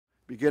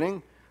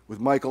beginning with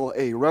Michael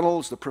A.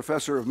 Reynolds, the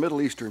professor of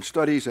Middle Eastern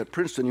Studies at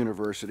Princeton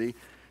University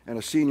and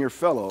a senior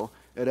fellow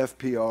at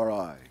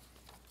FPRI.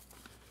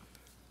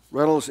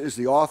 Reynolds is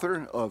the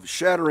author of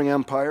Shattering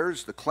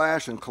Empires, The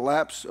Clash and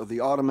Collapse of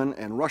the Ottoman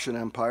and Russian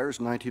Empires,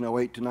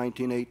 1908 to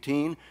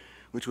 1918,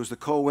 which was the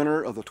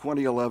co-winner of the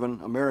 2011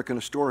 American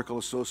Historical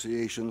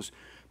Association's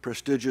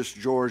prestigious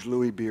George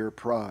Louis Beer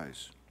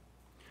Prize.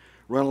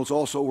 Reynolds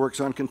also works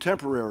on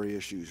contemporary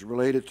issues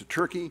related to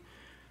Turkey,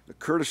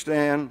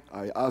 Kurdistan,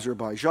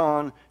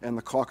 Azerbaijan, and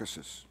the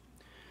Caucasus.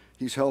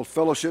 He's held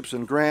fellowships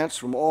and grants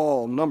from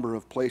all number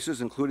of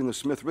places, including the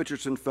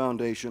Smith-Richardson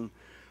Foundation,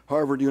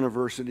 Harvard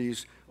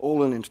University's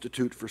Olin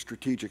Institute for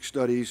Strategic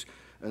Studies,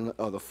 and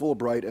the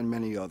Fulbright, and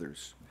many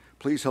others.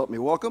 Please help me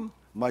welcome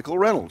Michael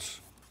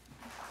Reynolds.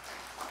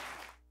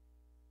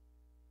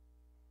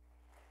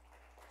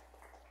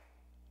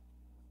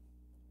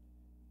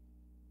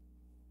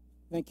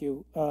 Thank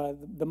you.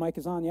 The mic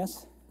is on,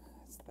 yes?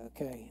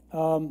 Okay.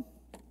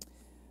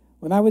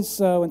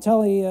 When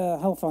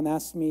telehelphon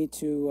asked me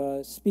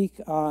to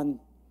speak on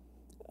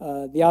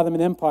the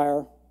Ottoman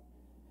Empire,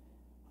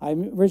 I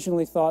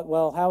originally thought,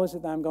 well, how is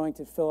it that I'm going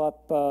to fill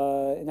up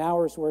an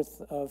hour's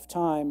worth of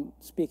time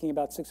speaking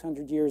about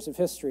 600 years of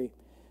history?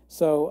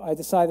 So I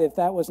decided if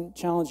that wasn't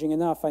challenging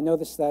enough, I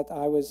noticed that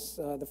I was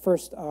the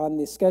first on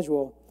the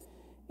schedule,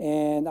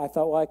 and I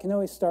thought, well, I can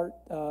always start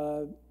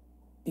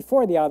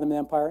before the Ottoman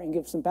Empire and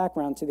give some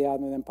background to the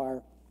Ottoman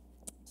Empire.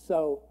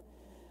 So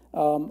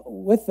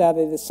with that,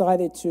 I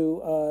decided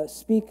to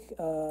speak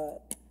to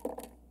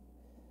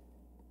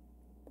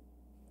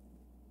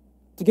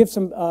give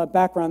some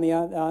background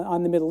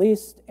on the Middle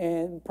East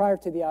and prior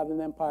to the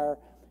Ottoman Empire.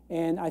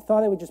 And I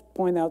thought I would just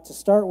point out to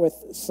start with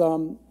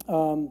some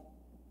of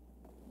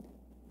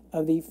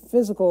the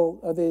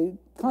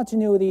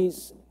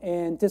continuities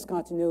and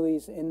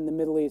discontinuities in the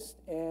Middle East.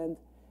 And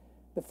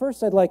the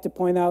first I'd like to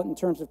point out in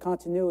terms of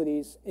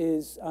continuities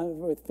is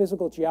with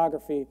physical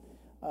geography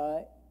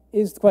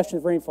is the question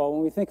of rainfall.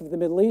 When we think of the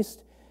Middle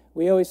East,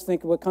 we always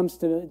think of what comes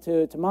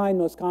to mind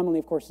most commonly,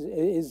 of course,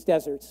 is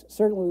deserts.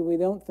 Certainly we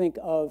don't think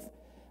of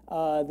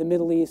the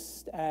Middle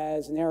East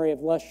as an area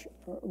of lush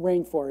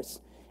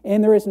rainforests.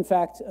 And there is, in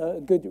fact, a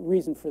good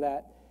reason for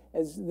that.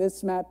 As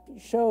this map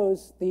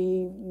shows,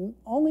 the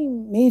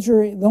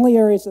only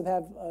areas that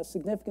have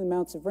significant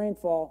amounts of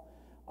rainfall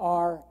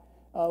are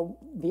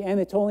the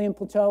Anatolian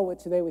Plateau,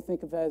 which today we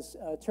think of as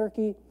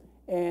Turkey,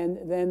 and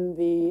then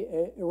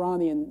the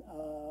Iranian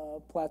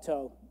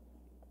Plateau.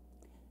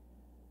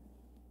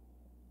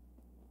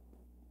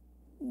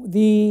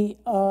 Why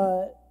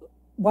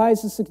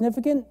is this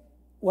significant?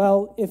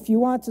 Well, if you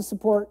want to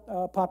support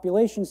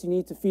populations, you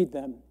need to feed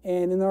them.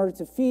 And in order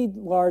to feed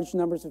large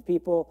numbers of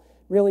people,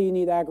 really you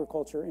need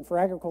agriculture. And for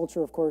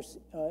agriculture, of course,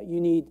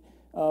 you need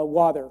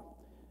water.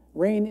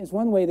 Rain is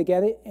one way to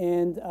get it,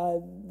 and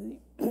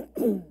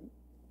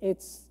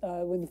it's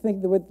when you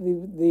think with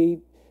the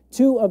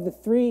two of the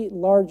three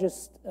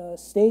largest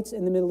states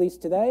in the Middle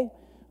East today,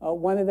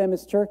 one of them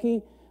is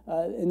Turkey,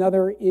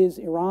 another is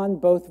Iran,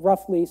 both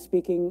roughly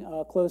speaking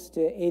close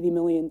to 80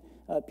 million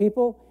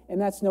people, and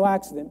that's no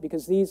accident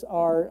because these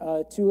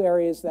are two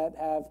areas that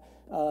have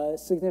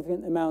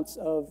significant amounts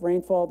of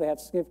rainfall. They have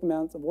significant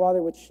amounts of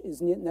water, which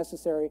is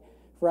necessary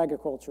for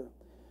agriculture.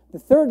 The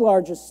third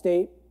largest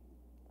state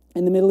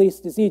in the Middle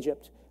East is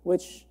Egypt,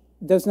 which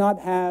does not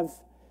have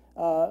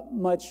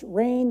much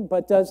rain,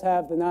 but does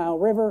have the Nile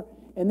River,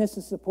 and this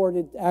has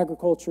supported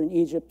agriculture in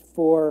Egypt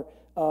for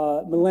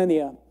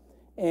millennia.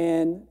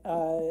 And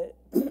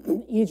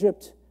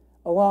Egypt,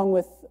 along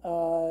with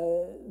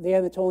the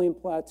Anatolian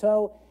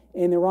Plateau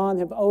and Iran,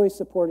 have always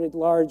supported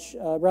large,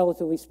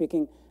 relatively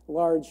speaking,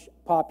 large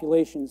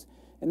populations.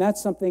 And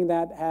that's something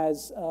that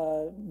has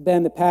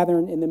been the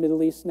pattern in the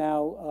Middle East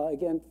now,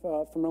 again,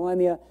 for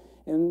millennia.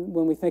 And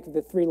when we think of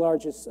the three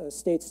largest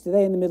states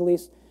today in the Middle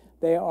East,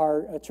 they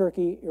are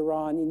Turkey,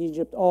 Iran, and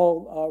Egypt,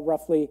 all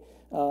roughly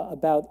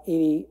about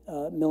 80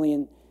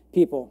 million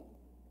people.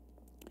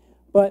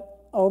 But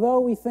although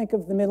we think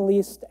of the Middle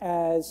East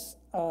as,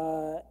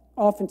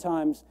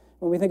 oftentimes,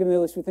 when we think of the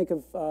Middle East, we think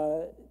of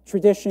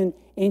tradition,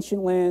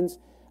 ancient lands,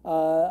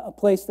 a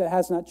place that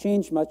has not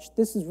changed much,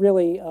 this is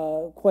really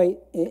quite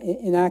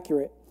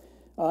inaccurate.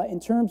 In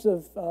terms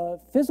of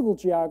physical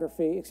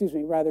geography,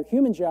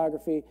 human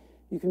geography,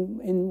 you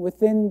can,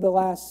 within the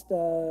last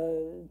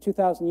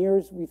 2,000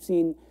 years, we've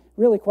seen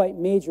really quite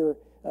major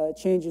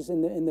changes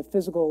in the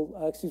physical,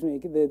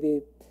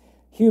 the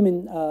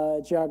human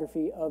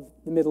geography of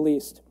the Middle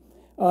East.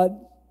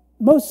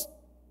 Most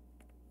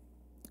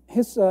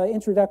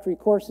introductory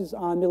courses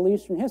on Middle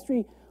Eastern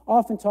history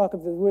often talk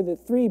of the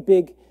three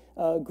big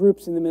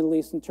groups in the Middle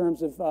East in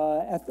terms of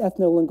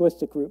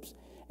ethno-linguistic groups.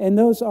 And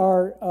those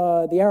are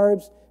the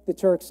Arabs, the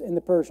Turks, and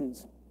the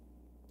Persians.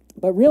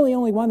 But really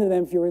only one of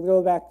them, if you were to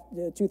go back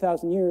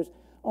 2,000 years,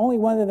 only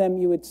one of them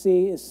you would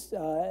see is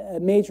a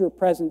major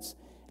presence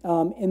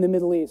in the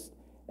Middle East.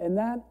 And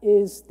that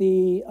is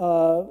the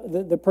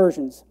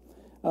Persians.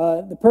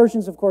 The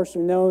Persians, of course,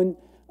 are known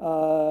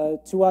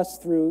to us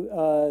through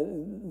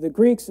the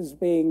Greeks as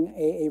being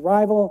a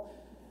rival.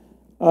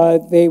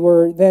 They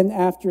were then,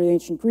 after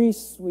ancient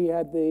Greece, we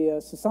had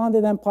the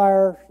Sassanid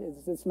Empire.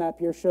 As this map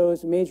here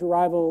shows, a major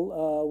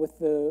rival with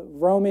the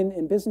Roman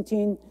and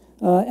Byzantine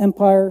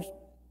empires.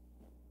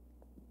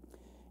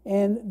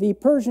 And the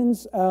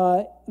Persians,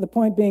 the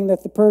point being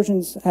that the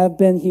Persians have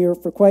been here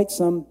for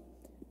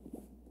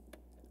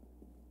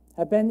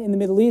have been in the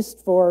Middle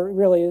East for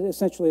really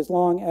essentially as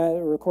long as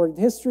recorded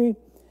history.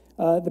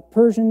 The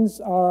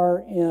Persians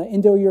are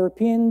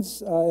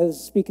Indo-Europeans,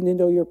 speak an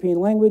Indo-European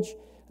language.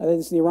 That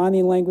is, the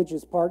Iranian language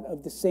is part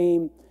of the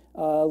same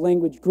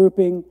language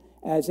grouping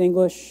as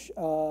English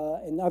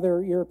and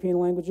other European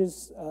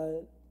languages.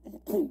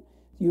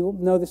 You'll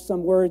notice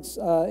some words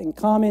in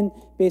common,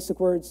 basic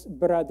words,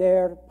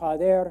 brader,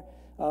 pader.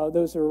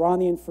 Those are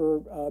Iranian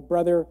for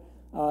brother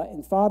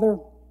and father.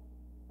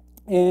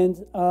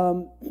 And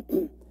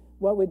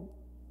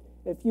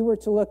if you were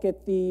to look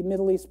at the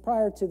Middle East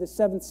prior to the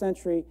 7th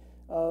century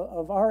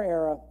of our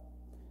era,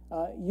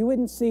 you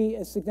wouldn't see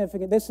a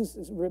significant, this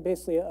is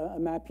basically a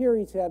map here.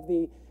 You have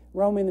the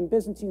Roman and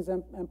Byzantine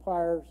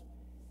empires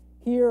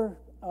here,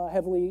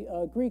 heavily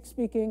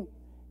Greek-speaking,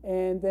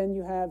 and then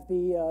you have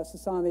the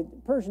Sassanid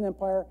Persian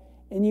Empire,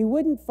 and you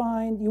wouldn't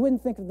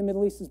think of the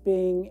Middle East as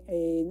being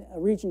a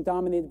region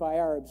dominated by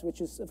Arabs, which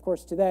is, of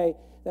course, today,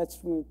 that's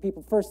when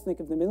people first think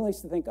of the Middle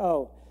East, they think,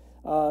 oh,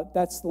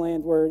 that's the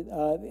land where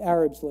the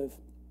Arabs live.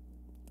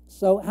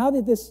 So how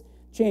did this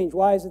change?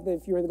 Why is it that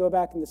if you were to go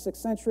back in the 6th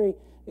century,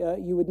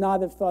 you would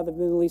not have thought of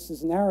the Middle East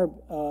as an Arab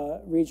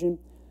region,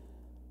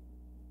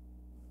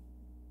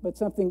 but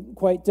something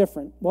quite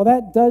different? Well,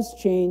 that does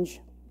change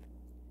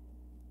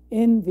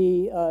in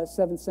the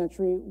 7th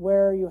century,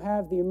 where you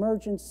have the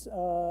emergence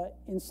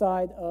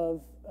inside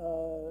of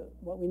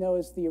what we know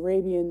as the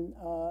Arabian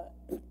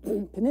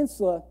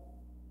Peninsula.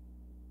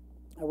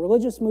 A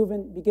religious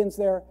movement begins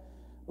there,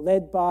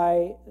 led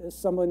by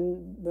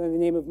someone by the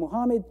name of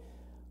Muhammad,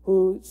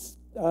 who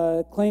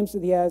claims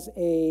that he has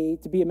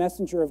to be a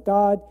messenger of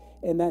God,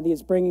 and that he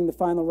is bringing the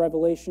final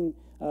revelation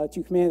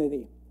to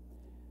humanity.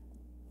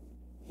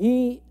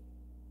 He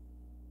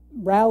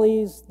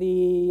rallies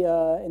the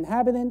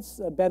inhabitants,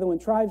 Bedouin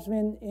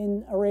tribesmen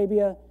in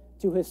Arabia,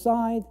 to his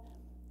side,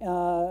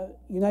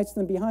 unites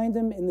them behind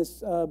him in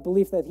this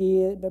belief that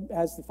he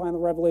has the final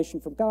revelation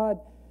from God.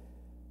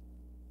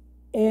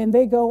 And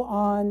they go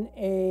on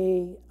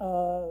a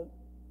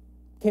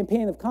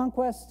campaign of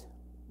conquest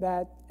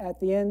that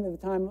at the end of the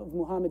time of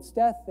Muhammad's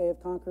death, they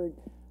have conquered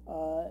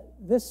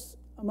this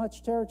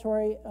much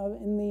territory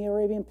in the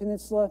Arabian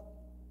Peninsula.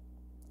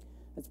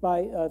 It's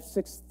by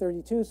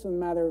 632, so in a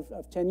matter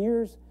of 10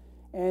 years.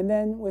 And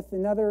then with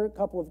another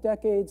couple of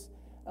decades,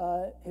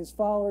 his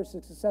followers,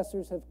 his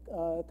successors have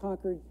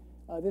conquered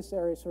this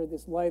area, sort of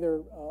this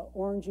lighter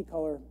orangey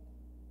color.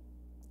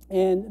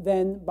 And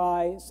then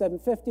by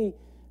 750,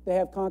 they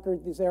have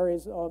conquered these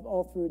areas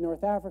all through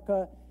North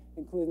Africa,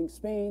 including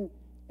Spain,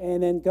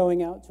 and then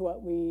going out to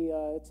what we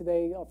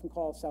today often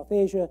call South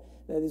Asia,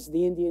 that is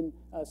the Indian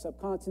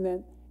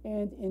subcontinent,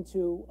 and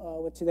into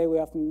what today we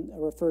often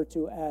refer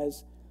to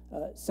as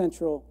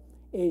Central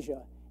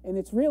Asia. And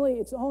it's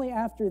only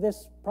after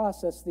this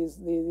process,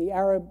 the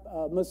Arab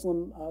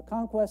Muslim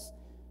conquest,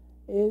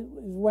 is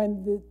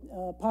when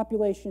the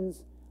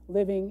populations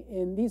living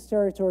in these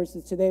territories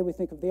that today we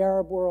think of the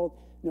Arab world,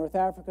 North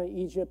Africa,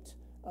 Egypt,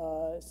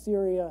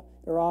 Syria,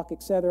 Iraq,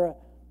 etc.,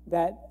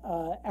 that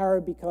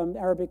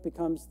Arabic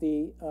becomes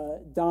the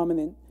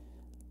dominant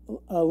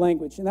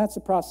language. And that's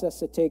a process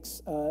that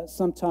takes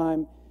some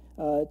time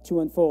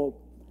to unfold.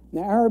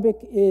 Now, Arabic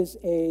is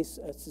a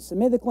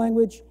Semitic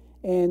language,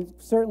 and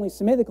certainly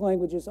Semitic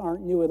languages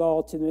aren't new at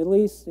all to the Middle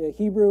East.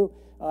 Hebrew,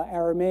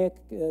 Aramaic,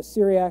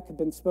 Syriac have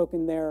been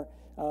spoken there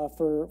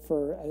for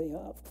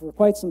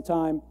quite some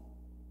time.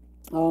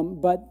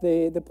 But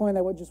the point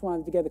I just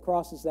wanted to get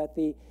across is that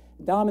the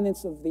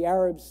dominance of the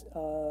Arabs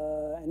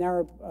and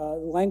Arab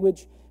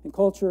language and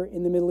culture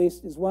in the Middle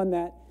East is one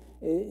that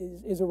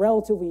is a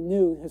relatively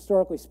new,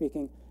 historically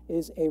speaking,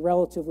 is a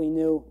relatively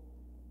new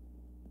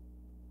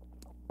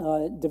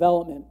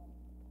development.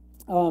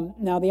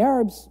 Now, the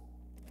Arabs,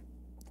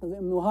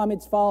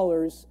 Muhammad's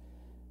followers,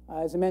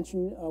 as I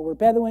mentioned, were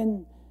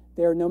Bedouin.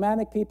 They're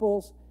nomadic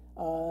peoples.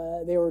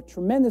 They were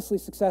tremendously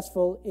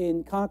successful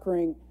in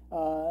conquering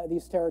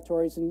these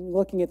territories. And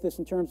looking at this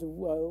in terms of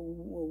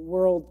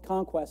world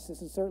conquest,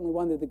 this is certainly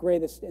one of the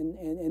greatest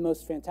and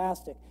most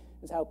fantastic,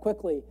 is how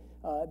quickly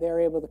they're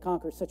able to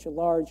conquer such a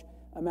large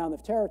amount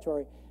of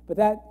territory. But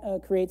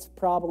that creates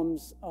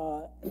problems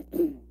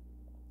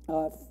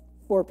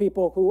for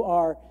people who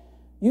are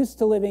used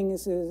to living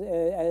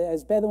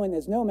as Bedouin,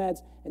 as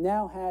nomads, and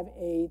now have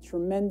a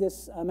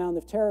tremendous amount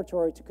of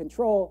territory to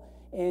control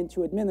and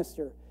to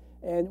administer.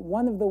 And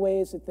one of the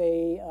ways that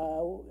they,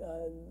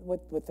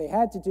 what they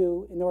had to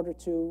do in order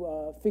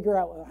to figure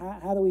out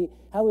how do we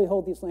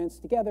hold these lands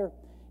together,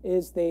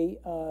 is they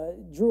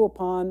drew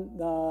upon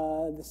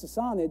the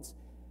Sassanids,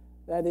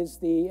 that is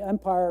the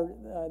empire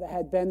that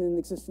had been in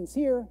existence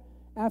here.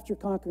 After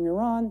conquering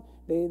Iran,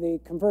 they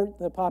convert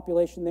the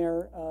population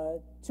there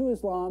to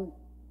Islam,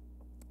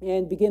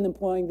 and begin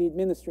employing the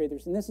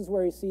administrators. And this is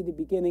where you see the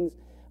beginnings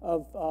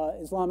of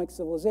Islamic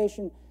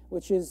civilization,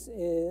 which is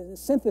a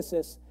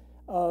synthesis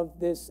of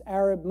this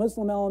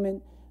Arab-Muslim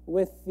element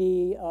with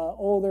the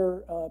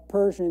older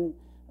Persian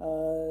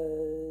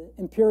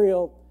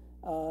imperial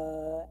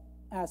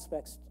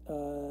aspects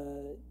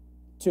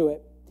to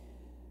it.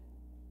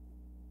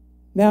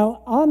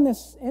 Now,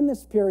 in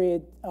this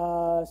period,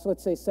 so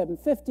let's say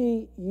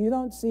 750, you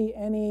don't see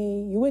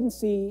any. You wouldn't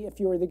see, if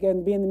you were again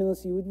to be in the Middle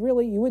East, you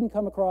wouldn't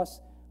come across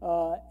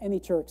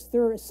any Turks.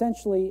 They're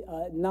essentially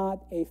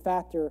not a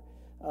factor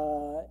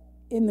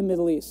in the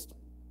Middle East.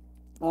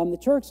 The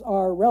Turks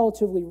are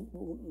relatively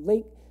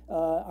late,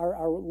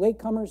 are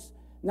latecomers,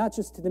 not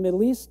just to the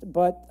Middle East,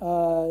 but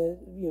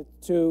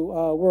to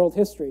world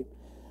history.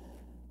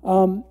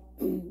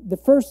 The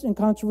first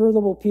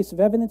incontrovertible piece of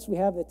evidence we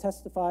have that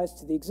testifies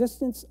to the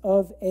existence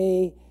of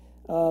a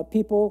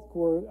people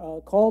who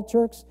are called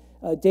Turks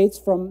dates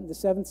from the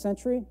 7th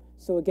century.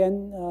 So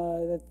again,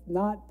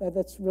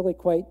 that's really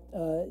quite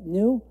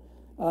new.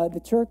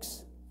 The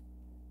Turks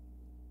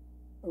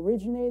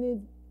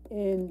originated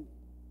in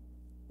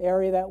the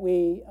area that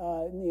we,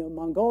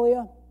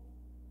 Mongolia.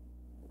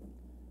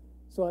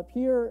 So up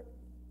here,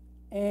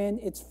 and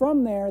it's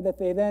from there that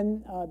they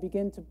then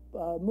begin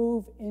to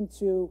move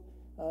into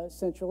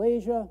Central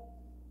Asia,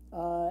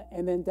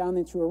 and then down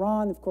into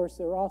Iran. Of course,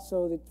 there are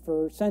also,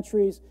 for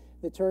centuries,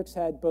 the Turks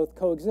had both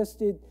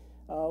coexisted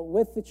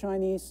with the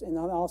Chinese and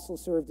also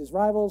served as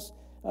rivals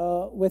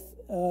with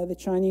the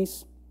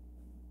Chinese.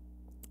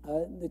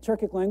 The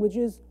Turkic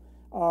languages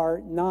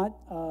are not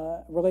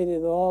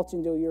related at all to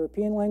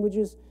Indo-European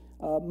languages.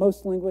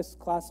 Most linguists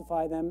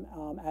classify them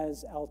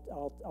as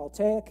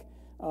Altaic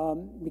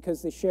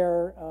because they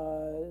share,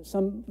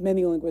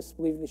 many linguists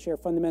believe they share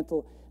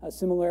fundamental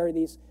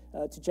similarities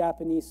to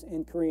Japanese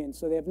and Korean.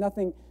 So they have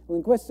nothing,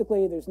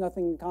 linguistically, there's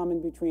nothing in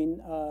common between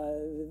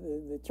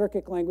the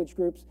Turkic language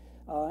groups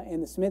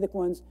and the Semitic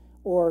ones,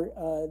 or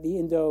the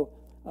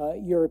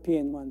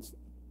Indo-European ones.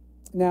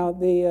 Now,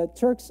 the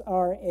Turks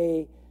are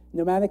a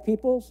nomadic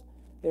peoples.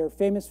 They're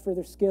famous for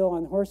their skill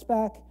on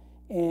horseback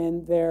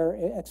and their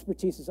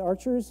expertise as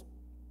archers.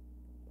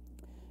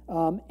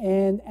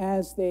 And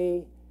as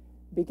they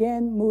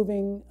began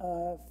moving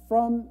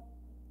from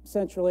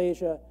Central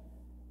Asia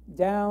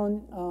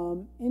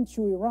down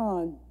into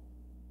Iran,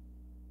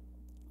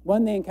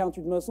 one, they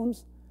encountered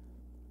Muslims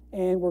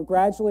and were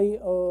gradually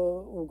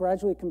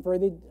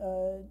converted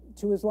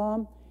to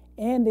Islam,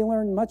 and they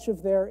learned much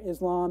of their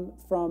Islam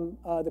from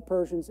the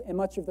Persians, and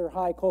much of their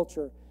high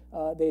culture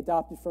they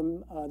adopted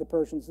from the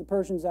Persians. The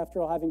Persians, after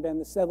all, having been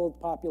the settled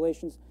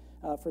populations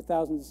for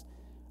thousands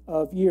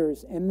of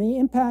years. And the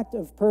impact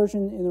of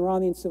Persian and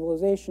Iranian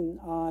civilization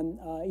on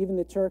even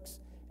the Turks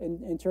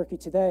in Turkey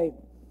today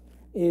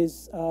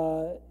is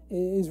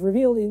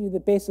revealed in the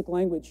basic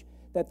language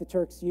that the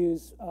Turks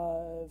use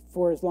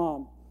for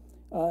Islam.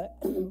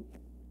 Two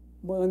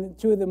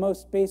of the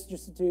most basic,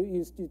 just to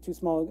use two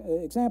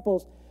small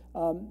examples,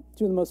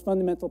 two of the most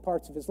fundamental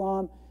parts of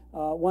Islam.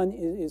 One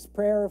is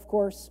prayer, of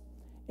course,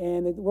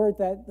 and the word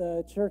that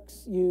the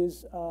Turks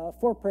use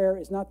for prayer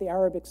is not the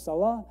Arabic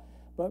salah,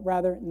 but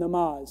rather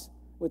namaz,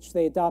 which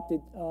they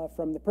adopted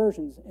from the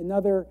Persians.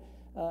 Another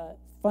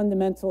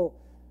fundamental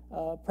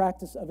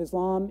practice of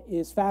Islam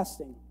is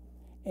fasting,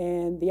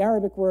 and the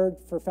Arabic word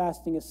for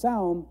fasting is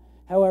saum.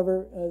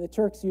 However, the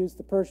Turks use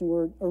the Persian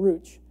word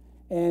aruch,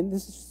 and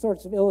this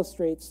sort of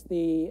illustrates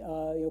the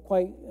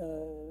quite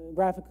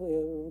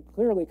graphically,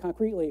 clearly,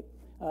 concretely,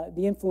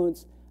 the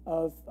influence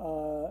of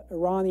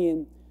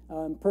Iranian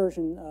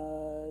Persian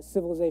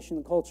civilization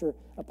and culture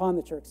upon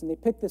the Turks. And they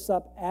picked this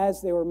up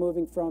as they were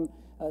moving from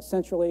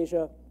Central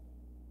Asia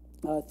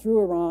through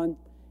Iran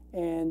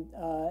and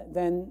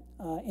then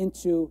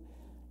into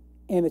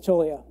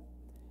Anatolia.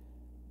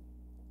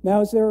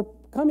 Now, as they were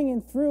coming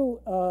in through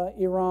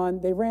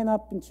Iran, they ran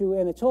up into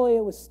Anatolia.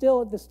 It was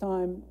still at this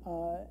time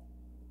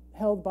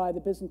held by the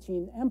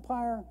Byzantine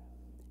Empire,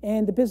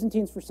 and the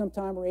Byzantines for some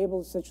time were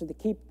able essentially to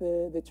keep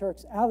the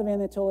Turks out of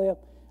Anatolia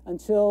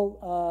until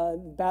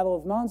the Battle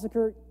of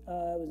Manzikert.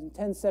 It was in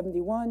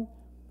 1071,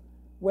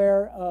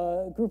 where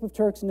a group of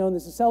Turks known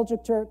as the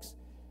Seljuk Turks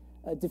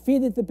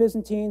defeated the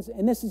Byzantines,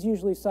 and this is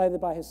usually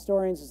cited by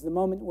historians as the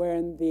moment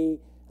when the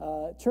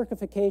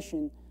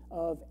Turkification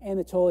of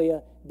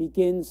Anatolia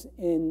begins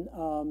in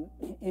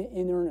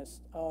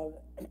earnest.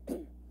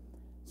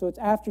 So it's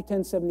after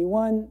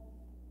 1071,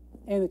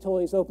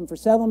 Anatolia is open for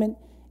settlement,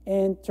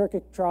 and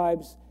Turkic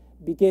tribes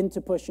begin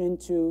to push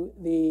into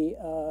the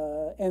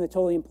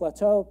Anatolian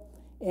plateau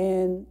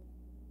and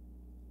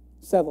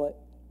settle it.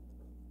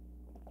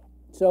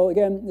 So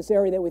again, this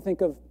area that we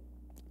think of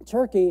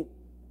Turkey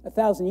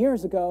 1,000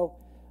 years ago,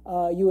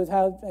 you would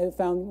have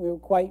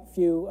found quite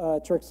few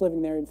Turks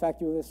living there. In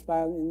fact, you would have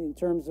found, in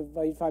terms of,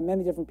 you'd find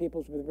many different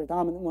peoples, but the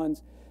predominant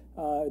ones,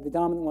 the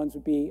dominant ones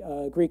would be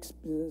Greek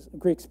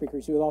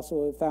speakers. You would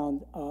also have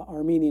found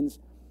Armenians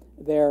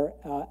there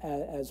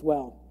as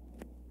well.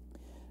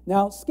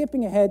 Now,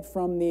 skipping ahead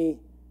from the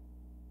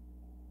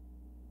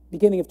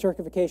beginning of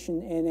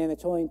Turkification in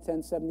Anatolia in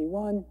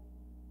 1071,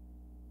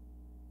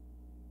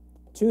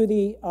 to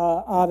the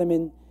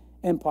Ottoman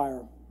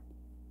Empire,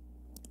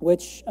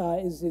 which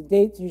is the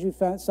date usually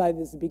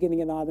cited as the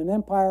beginning of the Ottoman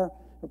Empire,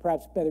 or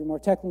perhaps better, more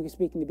technically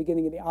speaking, the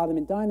beginning of the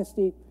Ottoman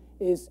dynasty,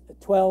 is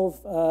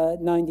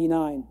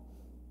 1299.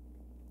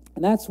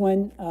 And that's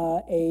when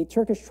a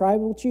Turkish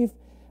tribal chief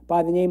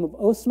by the name of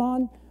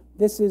Osman,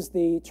 this is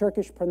the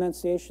Turkish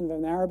pronunciation of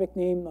an Arabic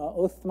name,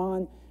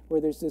 Othman, where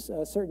there's this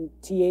certain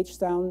TH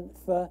sound.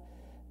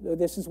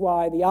 This is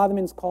why the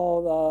Ottomans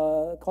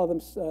call them,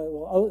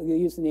 they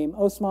use the name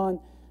Osman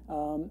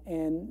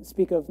and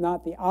speak of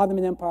not the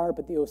Ottoman Empire,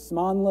 but the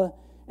Osmanlı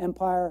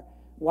Empire.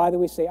 Why do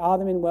we say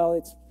Ottoman? Well,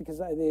 it's because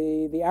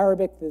the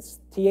Arabic, this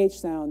TH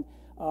sound,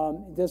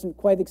 doesn't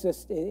quite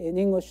exist in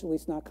English, at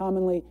least not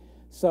commonly.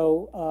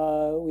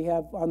 So we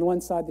have on the one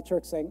side the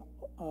Turks saying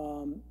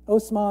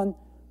Osman,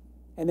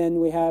 and then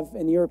we have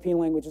in the European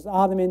languages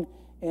Ottoman,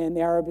 and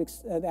the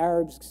Arabs'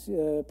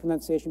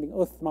 pronunciation being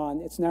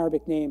Uthman. It's an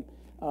Arabic name.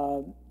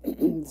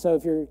 So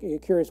if you're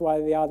curious why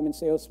the Ottomans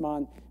say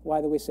Osman,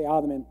 why do we say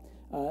Ottoman,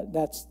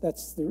 that's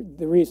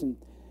the reason.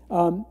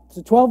 So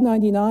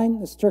 1299,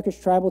 this Turkish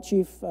tribal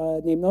chief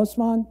named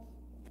Osman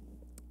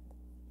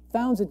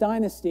founds a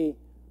dynasty,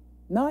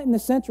 not in the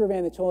center of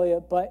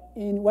Anatolia, but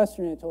in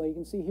western Anatolia. You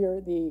can see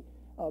here the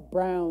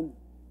brown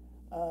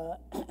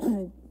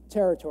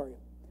territory.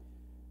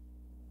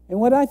 And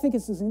what I think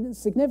is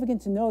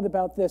significant to note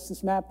about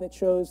this map that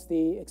shows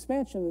the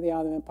expansion of the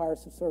Ottoman Empire,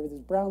 so sort of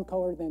this brown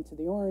color, then to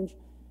the orange,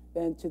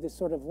 then to this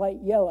sort of light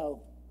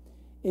yellow,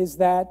 is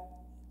that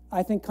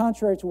I think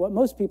contrary to what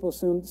most people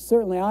assumed,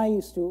 certainly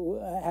I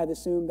had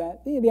assumed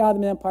that the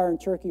Ottoman Empire and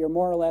Turkey are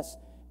more or less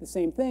the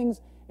same things.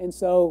 And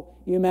so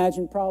you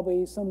imagine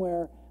probably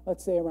somewhere,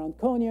 let's say around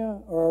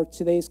Konya, or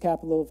today's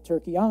capital of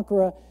Turkey,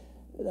 Ankara,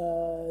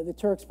 the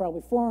Turks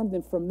probably formed,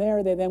 and from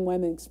there they then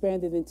went and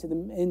expanded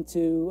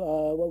into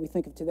what we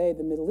think of today,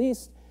 the Middle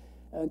East,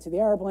 into the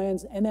Arab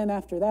lands, and then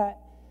after that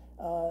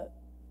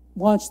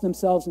launched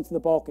themselves into the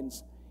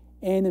Balkans.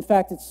 And in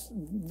fact, it's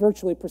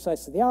virtually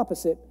precisely the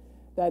opposite.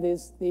 That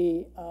is,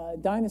 the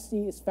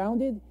dynasty is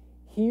founded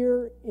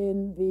here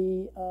in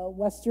the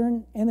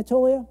western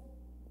Anatolia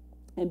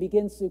and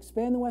begins to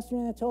expand in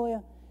western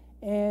Anatolia,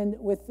 and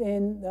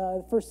within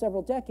the first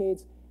several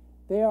decades,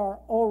 they are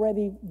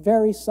already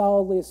very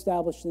solidly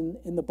established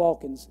in the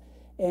Balkans.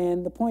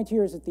 And the point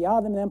here is that the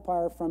Ottoman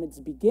Empire, from its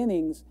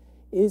beginnings,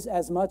 is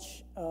as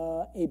much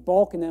a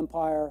Balkan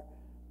empire.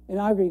 And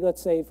I agree,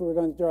 let's say, if we were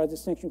going to draw a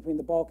distinction between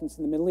the Balkans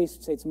and the Middle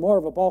East, say it's more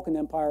of a Balkan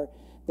empire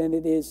than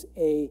it is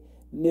a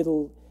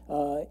Middle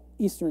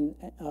Eastern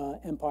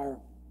empire.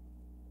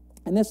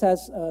 And this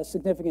has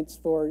significance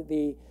for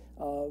the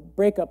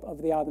breakup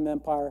of the Ottoman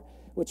Empire,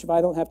 which if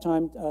I don't have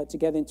time to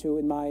get into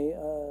in my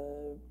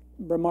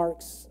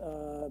remarks,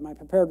 my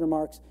prepared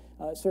remarks,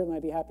 certainly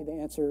I'd be happy to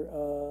answer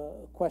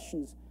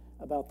questions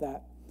about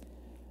that.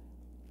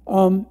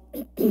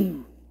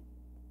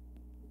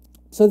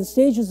 So the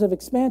stages of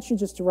expansion,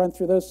 just to run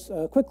through those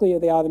quickly,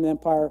 of the Ottoman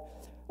Empire.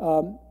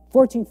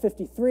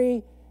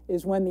 1453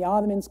 is when the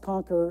Ottomans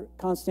conquer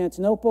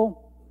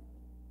Constantinople,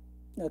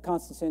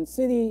 Constantine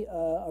city,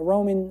 a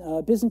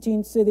Roman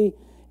Byzantine city,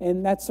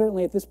 and that's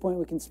certainly at this point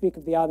we can speak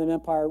of the Ottoman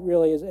Empire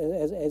really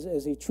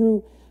as a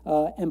true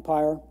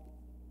empire.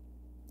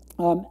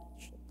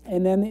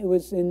 And then it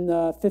was in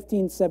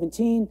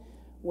 1517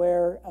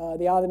 where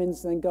the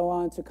Ottomans then go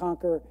on to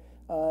conquer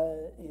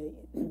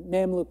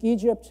Mamluk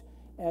Egypt,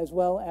 as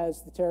well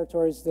as the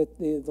territories that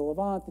the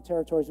Levant, the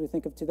territories we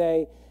think of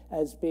today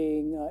as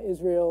being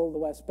Israel, the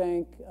West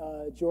Bank,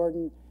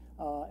 Jordan,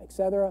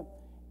 etc.,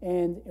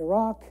 and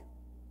Iraq.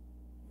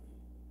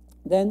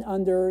 Then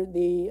under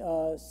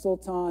the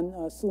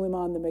Sultan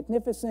Suleiman the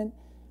Magnificent,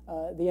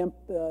 the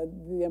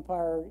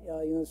empire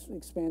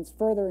expands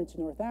further into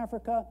North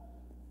Africa,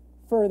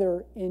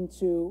 further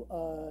into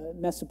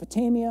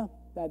Mesopotamia,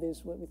 that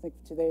is what we think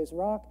of today as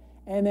Iraq,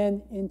 and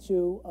then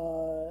into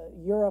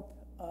Europe,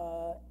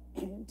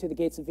 to the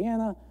gates of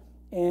Vienna,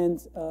 and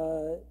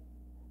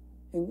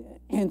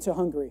to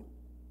Hungary.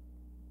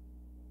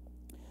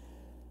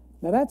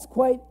 Now that's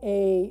quite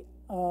a,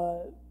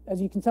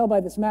 as you can tell by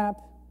this map,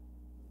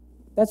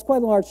 that's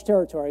quite a large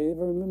territory. I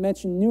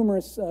mentioned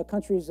numerous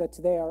countries that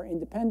today are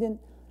independent,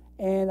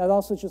 and I'd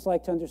also just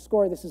like to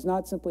underscore this is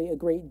not simply a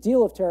great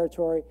deal of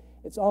territory,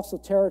 it's also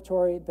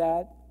territory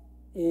that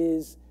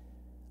is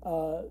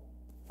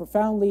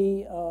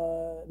profoundly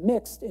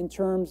mixed in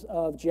terms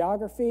of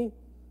geography.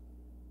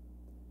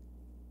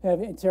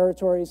 In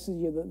territories,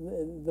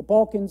 the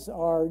Balkans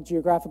are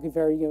geographically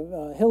very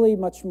hilly,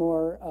 much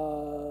more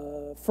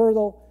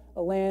fertile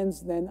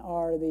lands than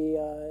are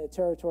the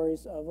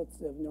territories of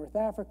North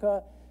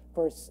Africa. Of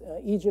course,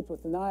 Egypt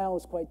with the Nile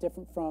is quite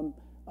different from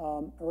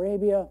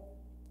Arabia.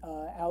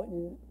 Out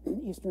in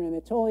eastern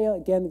Anatolia,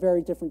 again,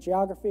 very different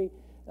geography.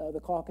 The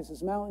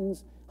Caucasus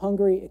Mountains,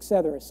 Hungary,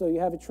 etc. So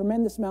you have a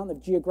tremendous amount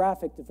of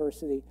geographic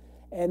diversity,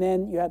 and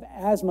then you have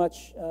as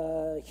much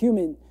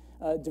human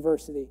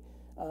diversity.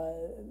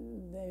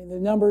 The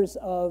numbers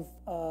of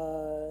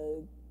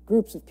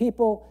groups of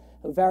people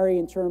vary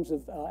in terms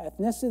of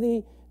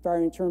ethnicity,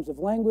 vary in terms of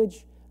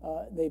language,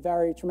 They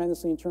vary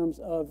tremendously in terms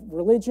of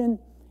religion,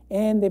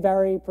 and they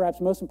vary,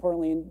 perhaps most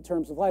importantly, in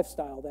terms of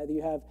lifestyle. That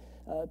you have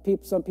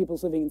some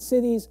people's living in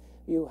cities,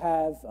 you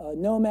have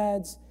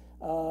nomads,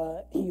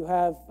 you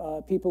have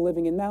people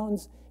living in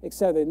mountains,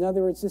 etc. In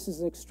other words, this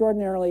is an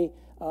extraordinarily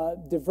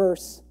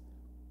diverse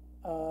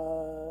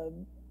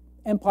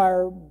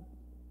empire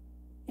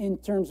in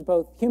terms of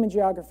both human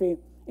geography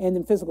and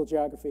in physical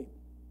geography.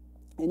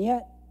 And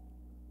yet,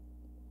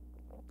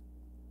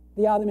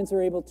 the Ottomans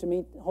are able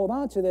to hold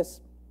on to this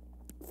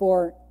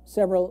for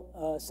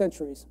several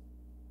centuries.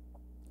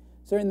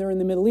 So they're in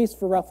the Middle East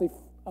for roughly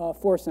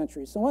 4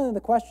 centuries. So one of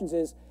the questions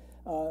is,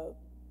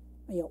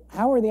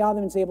 how are the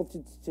Ottomans able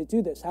to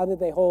do this? How did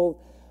they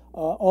hold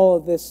all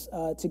of this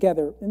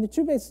together? And the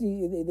two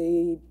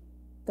basically,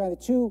 kind of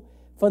two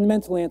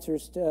fundamental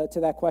answers to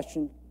that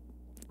question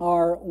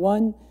are,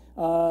 one,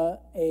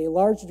 a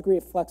large degree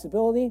of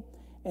flexibility,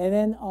 and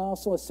then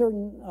also a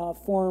certain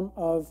form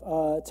of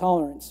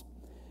tolerance.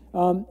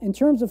 In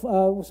terms of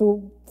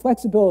so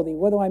flexibility,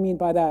 what do I mean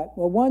by that?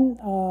 Well,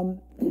 one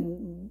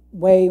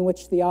way in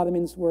which the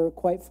Ottomans were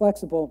quite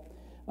flexible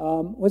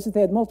was that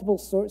they had multiple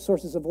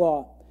sources of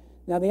law.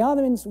 Now, the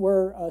Ottomans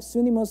were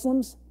Sunni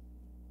Muslims,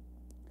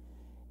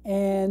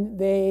 and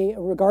they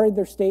regarded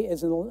their state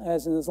as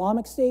an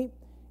Islamic state,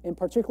 and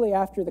particularly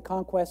after the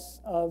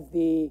conquests of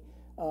the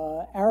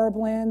Arab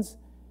lands,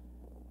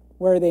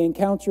 where they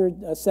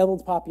encountered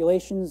settled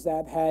populations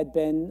that had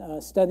been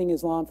studying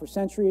Islam for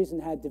centuries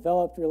and had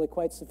developed really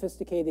quite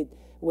sophisticated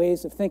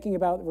ways of thinking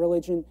about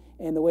religion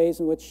and the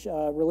ways in which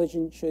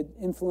religion should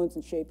influence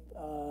and shape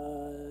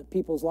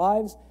people's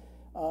lives.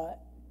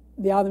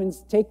 The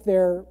Ottomans take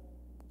their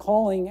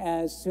calling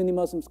as Sunni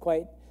Muslims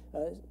quite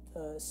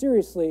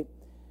seriously,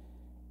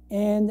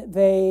 and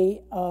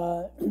they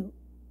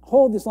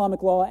hold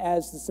Islamic law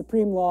as the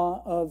supreme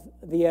law of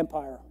the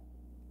empire.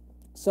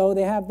 So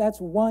they have, that's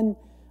one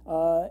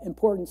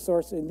important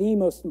source, and the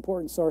most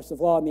important source of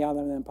law in the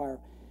Ottoman Empire.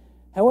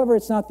 However,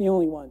 it's not the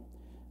only one.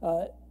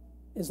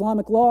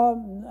 Islamic law,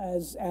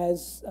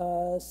 as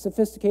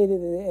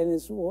sophisticated and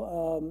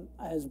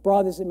as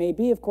broad as it may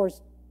be, of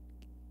course,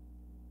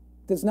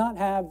 does not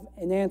have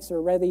an answer,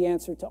 a ready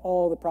answer to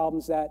all the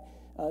problems that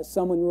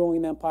someone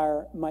ruling the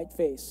empire might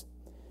face.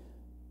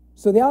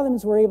 So the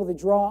Ottomans were able to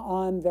draw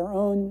on their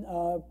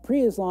own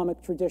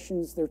pre-Islamic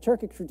traditions, their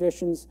Turkic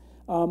traditions,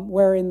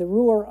 wherein the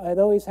ruler had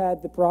always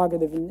had the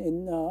prerogative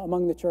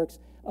among the Turks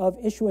of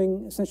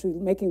issuing, essentially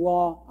making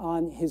law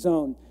on his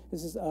own.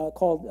 This is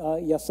called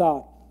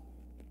yasa.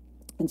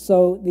 And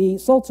so the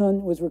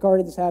Sultan was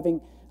regarded as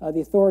having the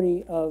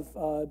authority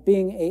of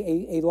being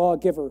a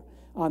lawgiver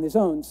on his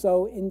own.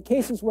 So in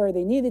cases where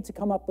they needed to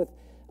come up with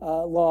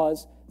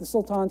laws, the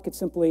Sultan could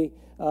simply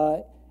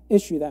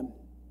issue them.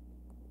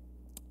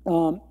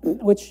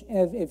 Which,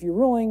 if you're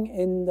ruling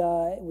in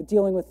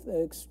dealing with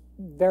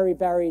very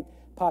varied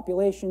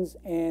populations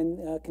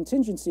and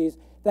contingencies,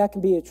 that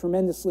can be a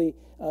tremendously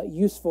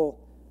useful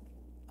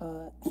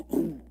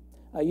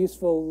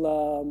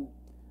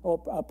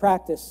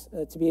practice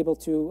to be able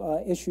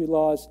to issue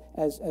laws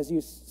as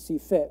you see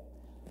fit.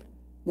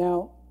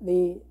 Now,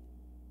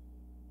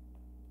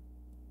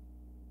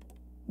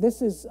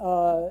 this is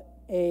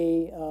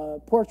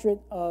a portrait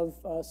of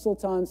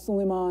Sultan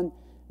Suleiman,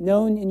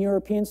 known in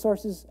European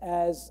sources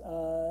as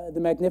the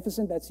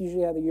Magnificent. That's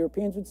usually how the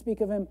Europeans would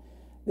speak of him.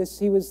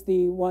 He was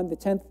the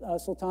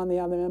 10th Sultan of the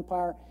Ottoman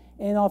Empire,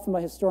 and often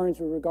by historians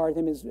would regard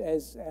him as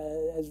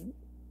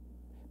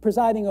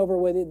presiding over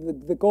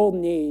the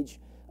golden age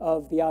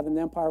of the Ottoman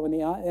Empire, when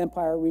the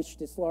empire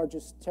reached its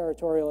largest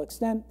territorial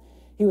extent.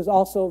 He was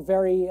also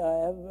very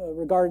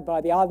regarded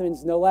by the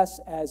Ottomans, no less,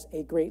 as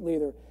a great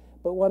leader.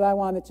 But what I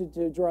wanted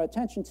to draw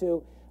attention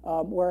to,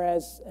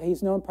 whereas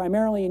he's known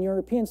primarily in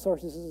European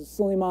sources as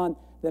Suleiman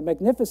the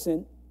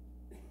Magnificent,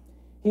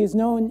 he is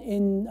known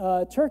in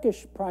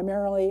Turkish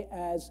primarily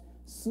as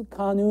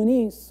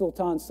Kanuni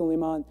Sultan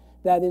Suleiman,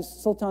 that is,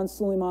 Sultan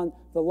Suleiman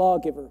the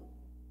lawgiver.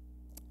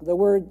 The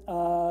word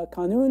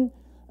kanun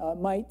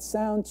might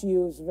sound to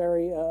you as a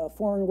very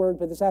foreign word,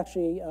 but it's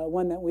actually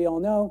one that we all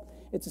know.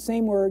 It's the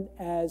same word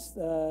as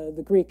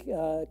the Greek,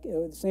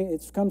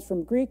 it comes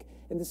from Greek,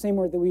 and the same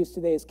word that we use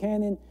today is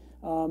canon.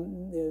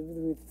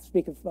 We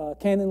speak of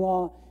canon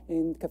law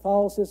in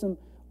Catholicism,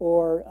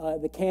 or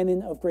the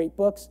canon of great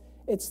books.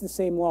 It's the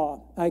same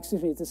law, it's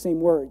the same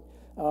word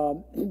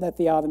that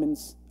the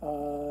Ottomans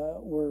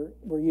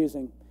were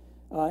using,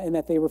 and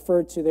that they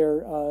referred to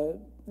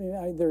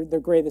their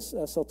greatest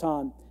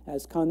sultan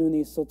as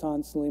Kanuni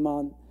Sultan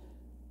Suleiman.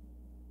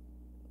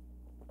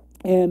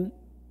 And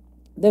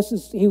the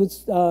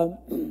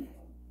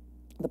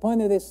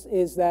point of this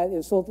is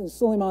that Sultan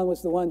Suleiman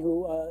was the one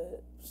who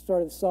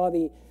sort of saw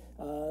the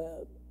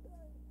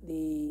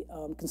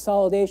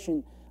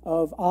consolidation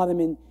of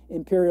Ottoman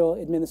imperial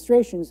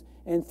administrations,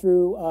 and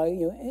through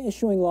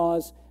issuing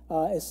laws,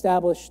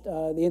 established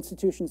the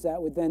institutions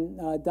that would then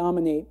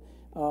dominate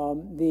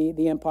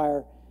the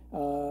empire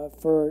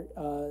for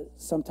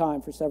some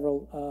time, for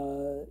several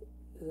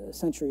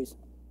centuries.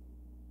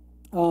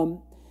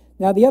 Now,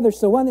 Now the other,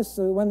 so one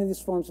of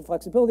these forms of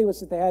flexibility was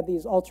that they had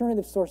these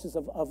alternative sources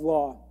of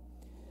law.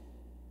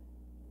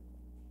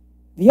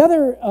 The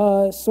other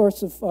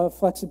source of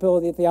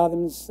flexibility that the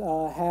Ottomans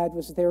had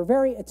was that they were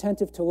very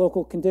attentive to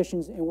local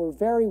conditions and were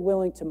very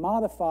willing to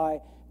modify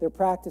their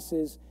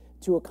practices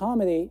to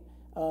accommodate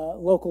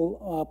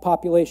local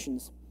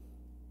populations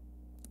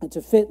and to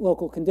fit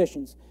local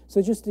conditions.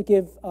 So just to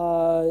give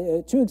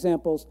two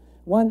examples,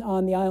 one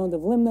on the island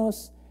of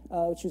Limnos,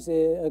 which is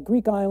a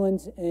Greek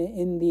island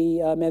in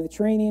the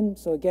Mediterranean.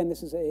 So again,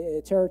 this is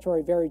a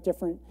territory very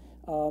different,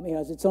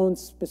 has its own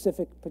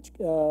specific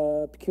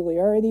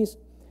peculiarities.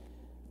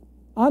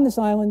 On this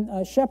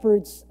island,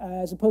 shepherds,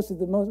 as opposed to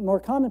the more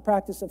common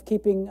practice of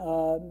keeping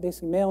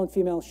basically male and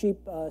female sheep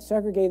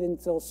segregated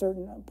until a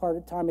certain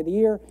time of the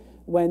year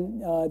when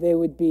they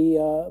would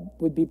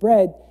be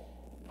bred,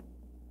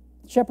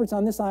 shepherds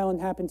on this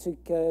island happened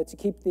to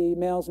keep the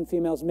males and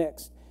females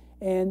mixed.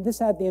 And this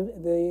had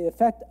the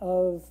effect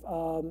of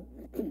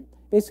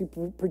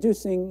basically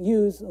producing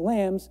ewes,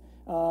 lambs,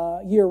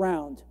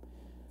 year-round.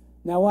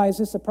 Now, why is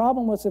this a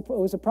problem? Well, it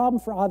was a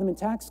problem for Ottoman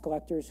tax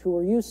collectors who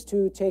were used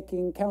to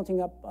counting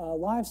up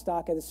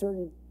livestock at a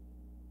certain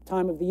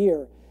time of the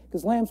year,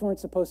 because lambs weren't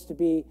supposed to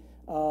be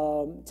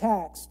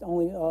taxed,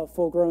 only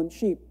full-grown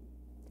sheep.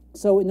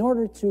 So in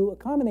order to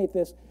accommodate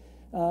this,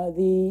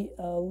 the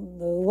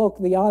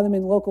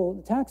Ottoman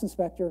local tax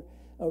inspector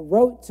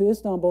wrote to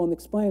Istanbul and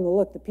explained, well,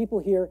 look, the people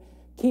here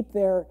keep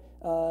their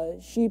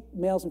sheep,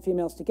 males and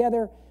females,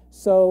 together,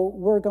 so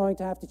we're going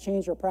to have to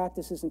change our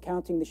practices in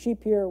counting the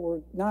sheep here.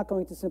 We're not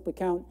going to simply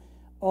count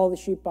all the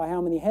sheep by how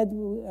many head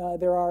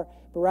there are,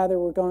 but rather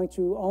we're going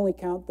to only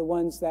count the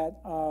ones that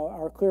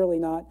are clearly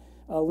not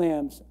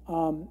lambs.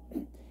 And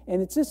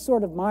it's this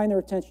sort of minor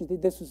attention to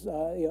this was,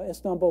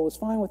 Istanbul was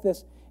fine with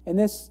this, and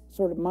this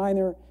sort of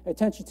minor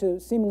attention to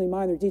seemingly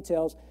minor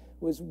details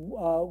was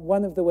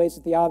one of the ways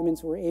that the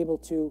Ottomans were able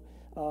to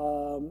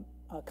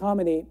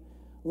accommodate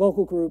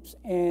local groups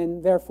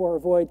and therefore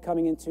avoid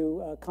coming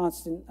into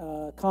constant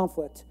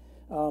conflict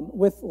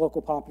with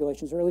local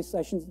populations, or at least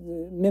I should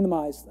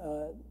minimize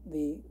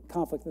the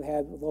conflict that they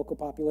had with local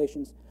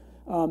populations.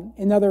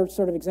 Another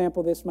sort of example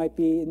of this might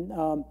be in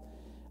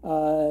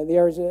the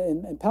areas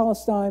in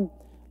Palestine.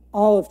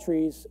 Olive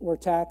trees were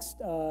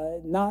taxed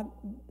only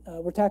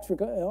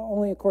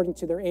according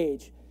to their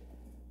age,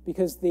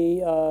 because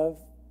the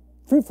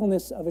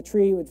fruitfulness of a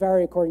tree would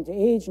vary according to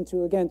age, and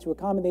to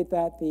accommodate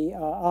that, the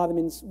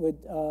Ottomans would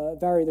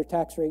vary their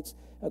tax rates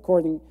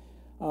according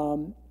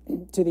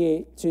to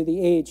the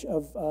age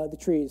of the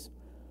trees.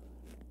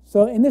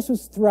 So, and this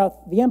was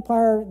throughout the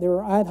empire. There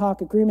were ad hoc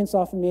agreements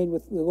often made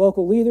with the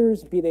local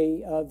leaders, be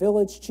they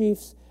village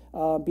chiefs,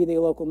 be they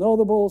local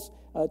notables,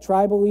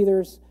 tribal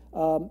leaders,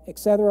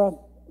 etc.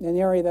 In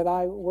the area that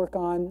I work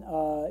on,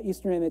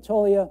 Eastern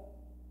Anatolia,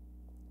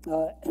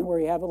 where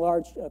you have a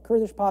large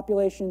Kurdish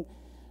population,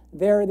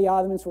 there the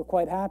Ottomans were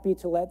quite happy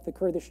to let the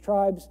Kurdish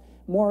tribes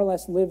more or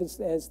less live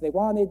as they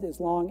wanted,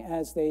 as long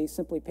as they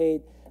simply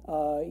paid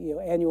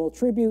annual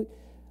tribute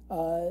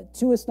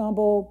to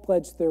Istanbul,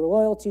 pledged their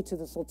loyalty to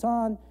the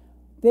Sultan.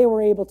 They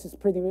were able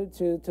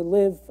to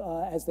live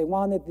as they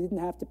wanted. They didn't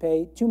have to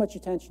pay too much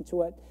attention to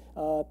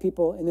what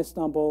people in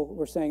Istanbul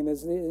were saying.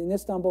 In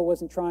Istanbul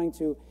wasn't trying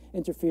to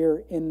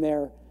interfere in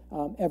their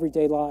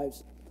everyday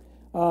lives.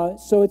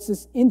 So it's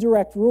this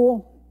indirect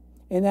rule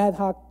and ad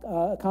hoc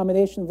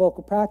accommodation of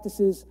local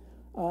practices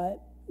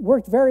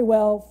worked very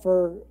well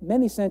for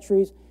many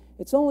centuries.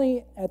 It's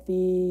only at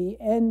the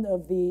end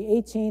of the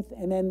 18th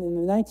and then in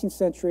the 19th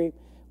century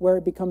where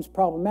it becomes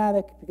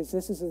problematic, because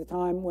this is the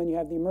time when you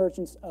have the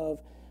emergence of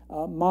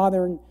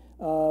modern,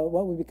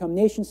 what would become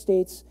nation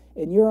states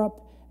in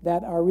Europe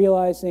that are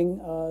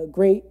realizing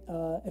great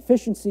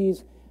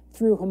efficiencies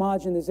through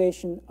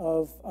homogenization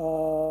of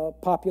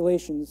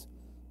populations.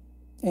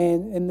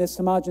 And this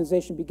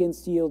homogenization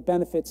begins to yield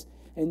benefits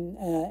in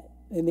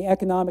the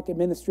economic,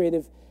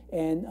 administrative,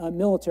 and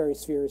military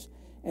spheres.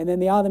 And then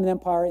the Ottoman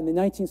Empire in the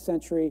 19th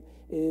century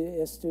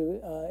is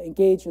to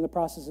engage in the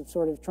process of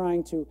sort of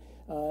trying to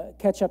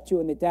catch up to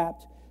and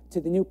adapt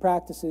to the new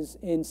practices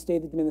in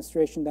state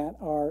administration that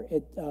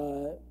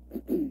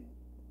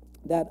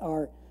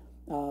are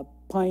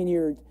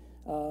pioneered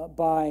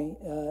by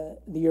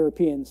the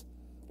Europeans.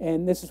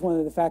 And this is one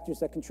of the factors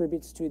that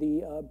contributes to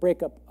the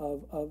breakup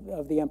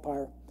of the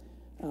empire.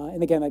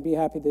 And again, I'd be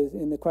happy to,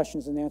 in the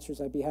questions and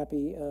answers, I'd be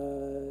happy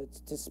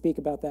to speak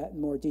about that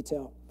in more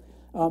detail.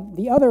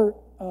 The other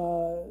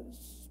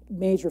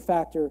major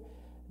factor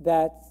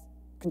that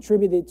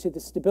contributed to the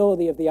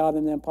stability of the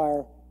Ottoman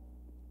Empire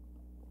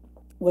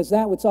was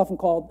that what's often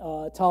called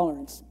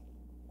tolerance.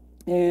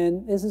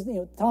 And this is,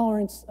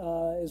 tolerance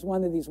is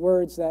one of these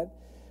words that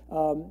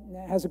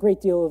has a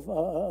great deal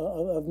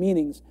of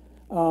meanings.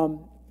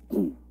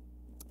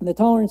 The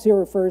tolerance here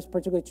refers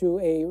particularly to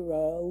a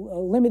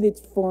limited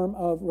form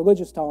of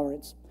religious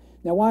tolerance.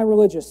 Now, why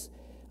religious?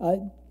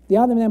 The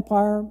Ottoman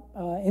Empire,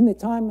 in the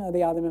time of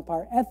the Ottoman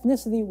Empire,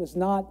 ethnicity was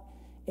not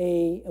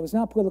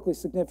politically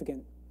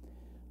significant.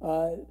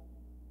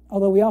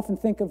 although we often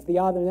think of the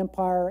Ottoman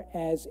Empire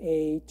as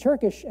a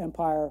Turkish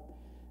empire,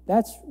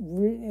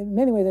 in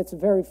many ways that's a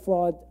very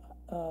flawed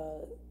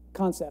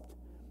concept.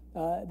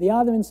 The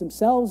Ottomans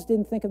themselves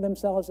didn't think of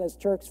themselves as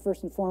Turks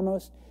first and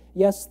foremost.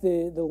 Yes,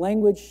 the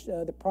language,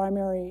 the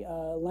primary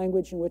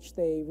language in which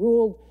they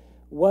ruled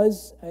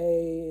was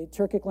a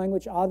Turkic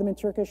language, Ottoman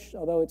Turkish,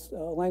 although it's a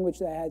language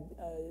that had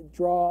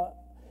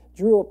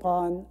drew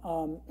upon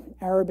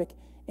Arabic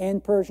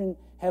and Persian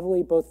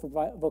heavily, both for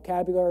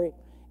vocabulary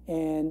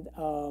and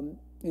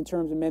in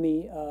terms of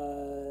many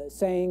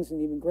sayings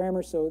and even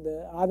grammar. So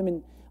the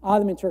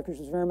Ottoman Turkish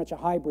was very much a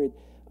hybrid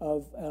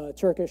of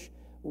Turkish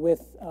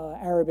with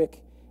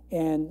Arabic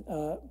and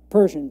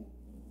Persian.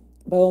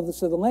 But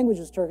so the language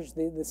was Turkish.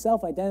 The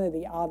self-identity of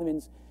the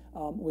Ottomans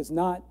was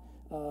not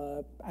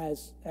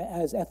as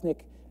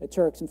ethnic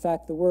Turks. In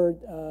fact, the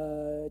word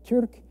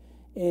Turk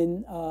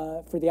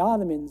for the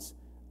Ottomans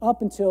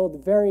up until the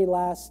very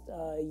last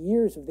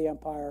years of the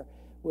empire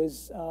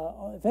was,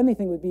 if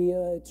anything, would be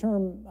a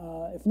term,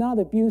 if not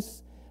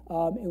abuse,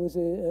 it was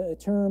a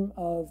term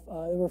of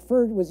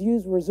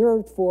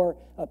reserved for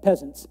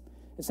peasants,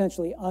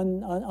 essentially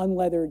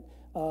unleathered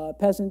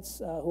peasants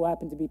who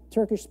happened to be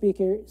Turkish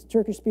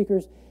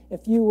speakers.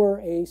 If you were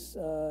a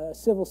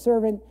civil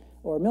servant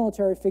or a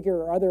military figure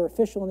or other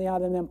official in the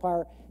Ottoman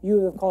Empire, you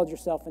would have called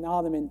yourself an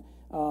Ottoman,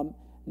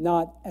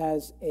 not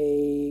as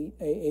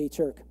a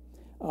Turk.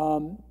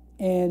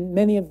 And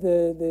many of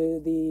the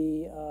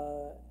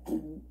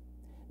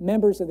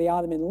members of the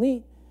Ottoman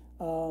elite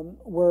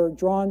were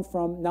drawn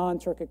from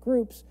non-Turkic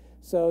groups.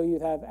 So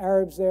you'd have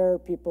Arabs there,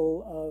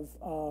 people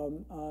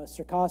of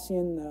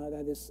Circassian,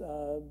 that is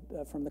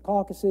from the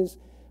Caucasus,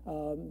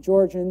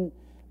 Georgian,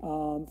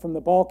 from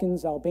the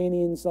Balkans,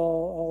 Albanians,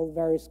 all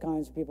various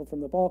kinds of people from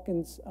the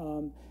Balkans,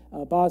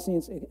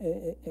 Bosnians,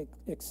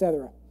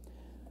 etc.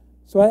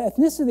 So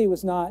ethnicity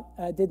was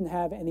didn't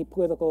have any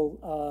political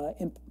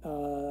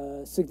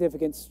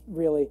significance,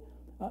 really.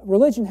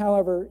 Religion,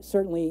 however,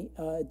 certainly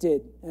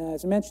did.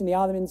 As I mentioned, the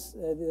Ottomans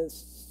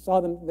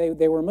saw them;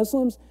 they were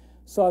Muslims,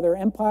 saw their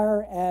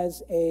empire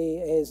as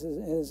a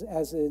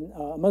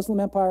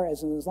Muslim empire,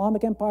 as an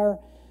Islamic empire.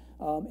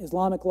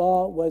 Islamic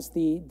law was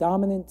the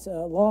dominant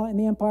law in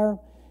the empire,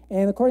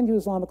 and according to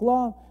Islamic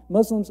law,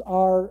 Muslims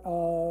are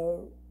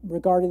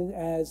regarded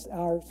as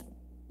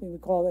we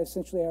call it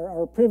essentially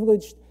our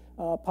privileged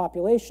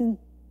population.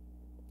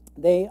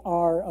 They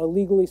are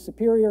legally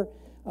superior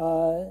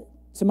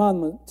to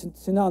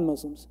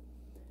non-Muslims.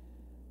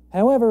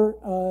 However,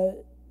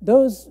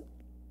 those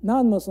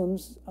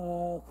non-Muslims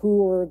who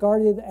were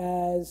regarded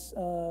as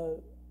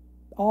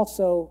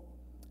also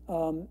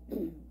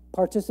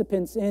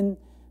participants in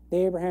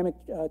the Abrahamic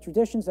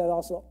traditions, that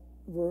also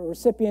were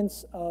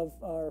recipients of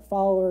or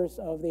followers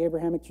of the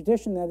Abrahamic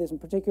tradition, that is in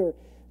particular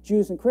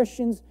Jews and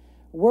Christians,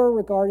 were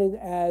regarded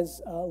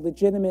as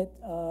legitimate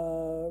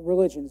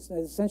religions.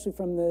 Essentially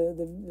from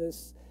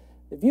the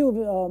view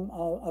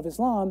of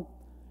Islam,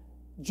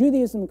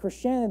 Judaism and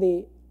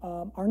Christianity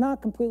are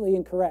not completely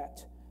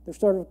incorrect. They're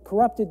sort of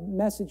corrupted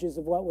messages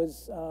of what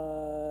was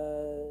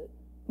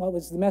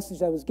the message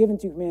that was given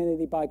to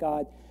humanity by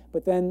God.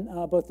 But then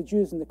both the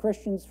Jews and the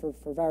Christians,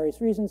 for various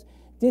reasons,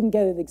 didn't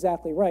get it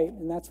exactly right,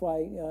 and that's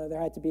why there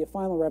had to be a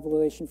final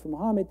revelation from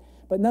Muhammad.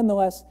 But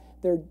nonetheless,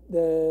 from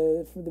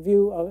the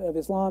view of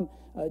Islam,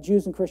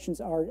 Jews and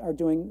Christians are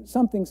doing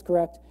some things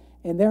correct,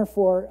 and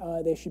therefore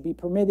they should be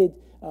permitted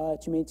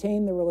to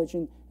maintain their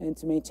religion and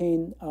to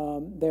maintain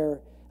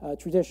their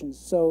traditions.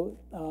 So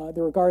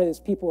they're regarded as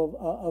people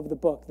of the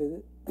book.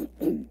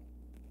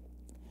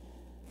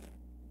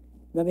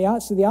 Now, the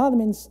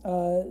Ottomans,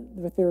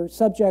 with their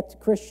subject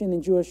Christian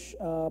and Jewish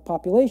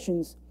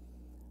populations,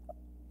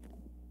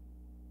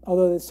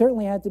 although they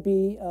certainly had to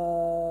be,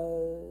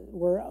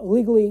 were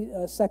legally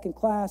second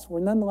class,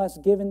 were nonetheless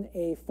given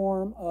a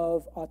form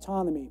of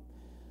autonomy.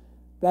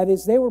 That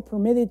is, they were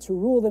permitted to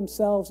rule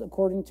themselves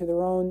according to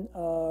their own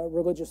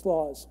religious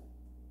laws.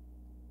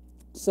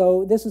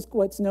 So this is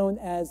what's known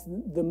as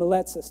the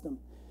millet system.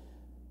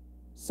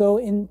 So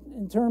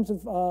in terms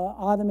of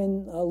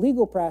Ottoman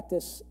legal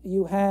practice,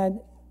 you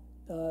had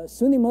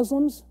Sunni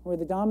Muslims, who were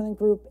the dominant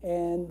group,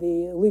 and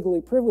the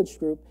legally privileged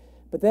group.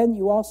 But then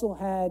you also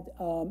had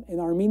an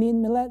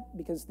Armenian millet,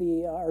 because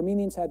the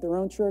Armenians had their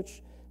own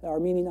church, the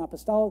Armenian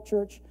Apostolic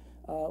Church,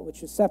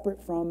 which is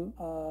separate from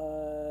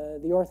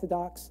the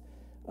Orthodox,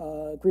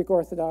 Greek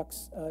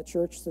Orthodox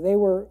Church. So they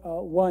were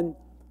one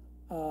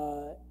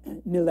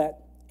millet.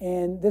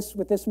 And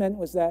what this meant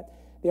was that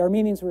the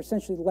Armenians were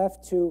essentially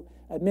left to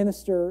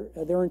administer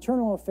their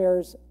internal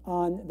affairs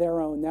on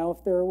their own. Now,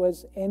 if there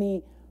was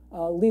any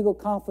legal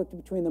conflict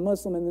between the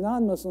Muslim and the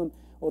non-Muslim,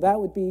 well, that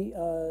would be,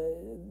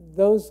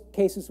 those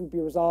cases would be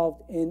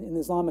resolved in an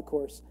Islamic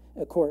court.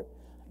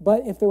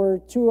 But if there were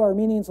two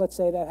Armenians, let's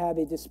say, that had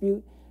a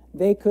dispute,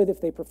 they could,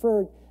 if they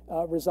preferred,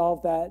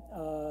 resolve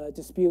that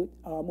dispute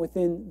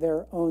within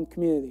their own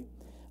community.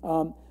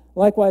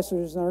 Likewise, there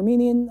was an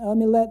Armenian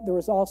millet. There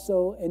was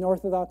also an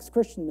Orthodox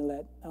Christian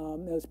millet.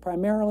 It was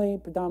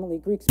predominantly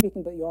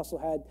Greek-speaking, but you also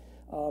had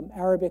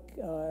Arab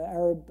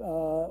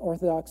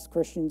Orthodox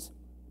Christians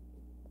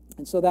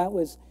And so that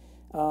was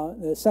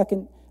the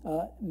second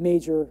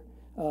major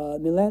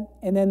millet.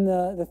 And then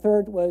the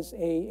third was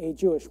a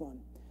Jewish one.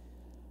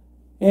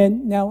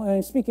 And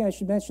now, speaking, I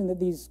should mention that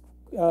these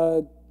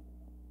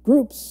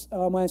groups,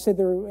 when I said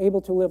they were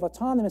able to live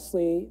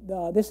autonomously,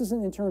 this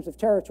isn't in terms of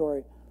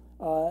territory.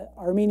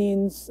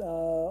 Armenians,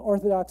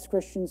 Orthodox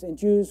Christians, and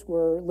Jews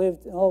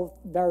lived in all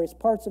various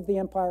parts of the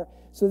empire.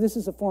 So this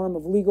is a form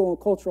of legal and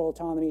cultural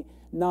autonomy,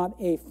 not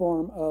a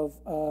form of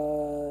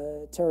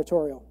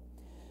territorial.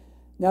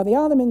 Now, the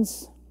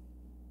Ottomans,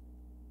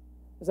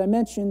 as I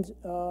mentioned,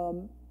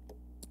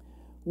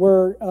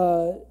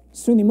 were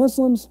Sunni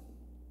Muslims,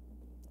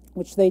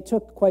 which they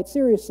took quite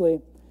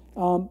seriously.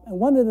 And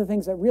one of the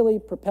things that really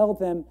propelled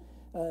them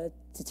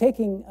to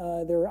taking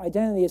their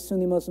identity as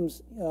Sunni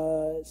Muslims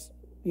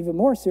even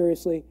more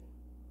seriously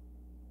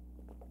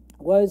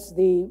was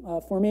the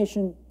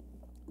formation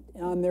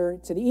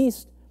to the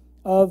east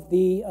of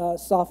the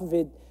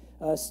Safavid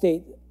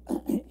state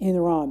in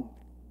Iran.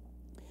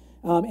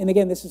 And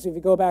again, this is, if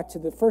you go back to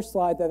the first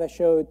slide that I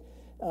showed,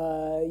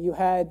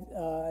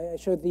 I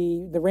showed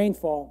the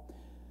rainfall,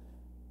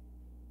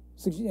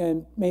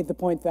 and made the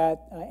point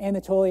that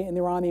Anatolia and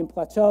the Iranian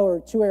plateau are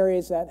two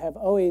areas that have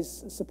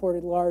always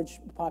supported large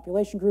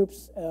population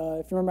groups.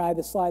 If you remember, I had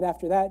the slide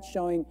after that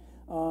showing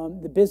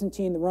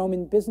the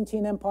Roman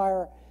Byzantine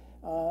Empire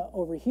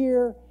over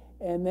here,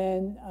 and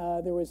then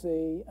there was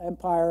an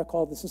empire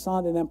called the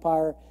Sasanian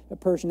Empire, the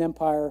Persian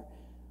Empire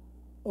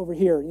over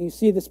here. And you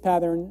see this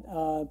pattern.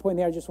 The point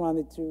there I just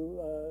wanted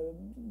to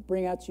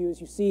bring out to you is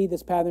you see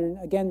this pattern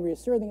again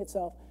reasserting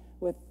itself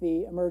with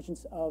the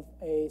emergence of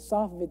a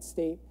Safavid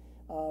state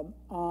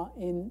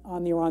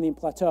on the Iranian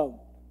plateau.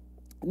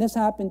 And this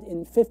happened in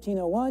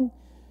 1501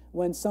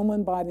 when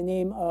someone by the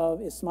name of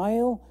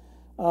Ismail,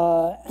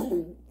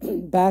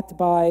 backed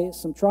by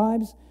some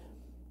tribes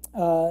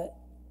and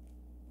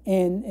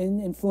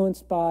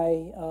influenced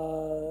by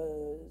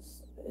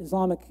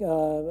Islamic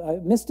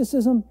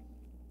mysticism,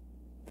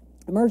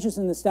 emerges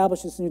and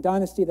establishes a new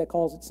dynasty that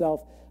calls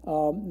itself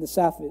the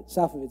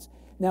Safavids.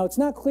 Now, it's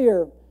not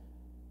clear,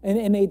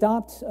 and they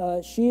adopt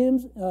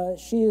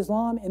Shia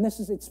Islam, and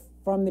it's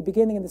from the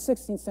beginning of the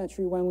 16th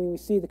century when we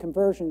see the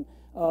conversion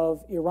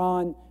of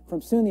Iran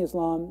from Sunni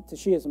Islam to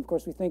Shiism. Of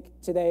course, we think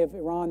today of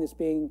Iran as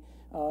being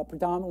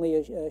predominantly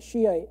a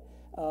Shiite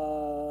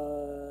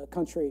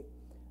country.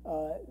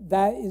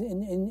 That,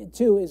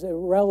 too, is a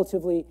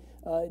relatively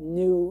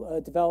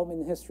new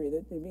development in history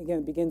that,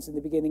 again, begins in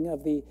the beginning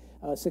of the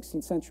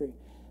 16th century.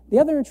 The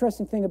other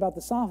interesting thing about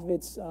the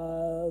Safavids,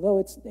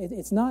 though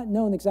it's not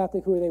known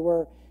exactly who they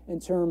were in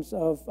terms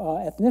of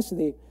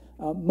ethnicity,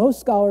 most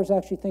scholars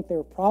actually think they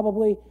were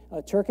probably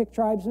Turkic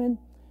tribesmen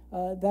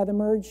that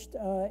emerged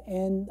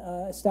and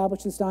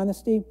established this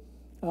dynasty.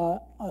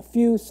 A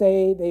few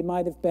say they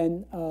might have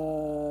been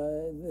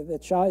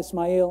that Shah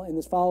Ismail and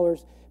his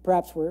followers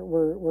perhaps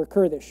were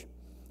Kurdish.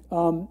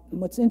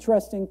 What's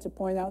interesting to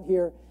point out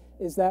here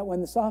is that when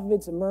the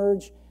Safavids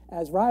emerge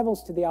as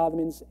rivals to the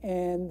Ottomans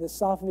and the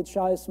Safavid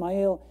Shah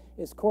Ismail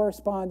is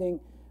corresponding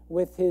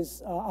with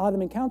his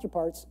Ottoman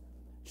counterparts,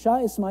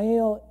 Shah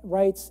Ismail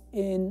writes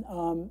in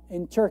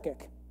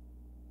Turkic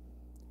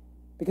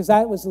because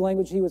that was the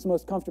language he was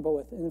most comfortable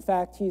with. And in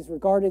fact, he's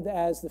regarded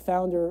as the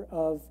founder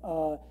of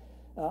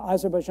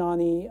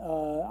Azerbaijani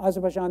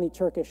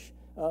Turkish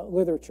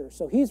literature.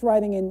 So he's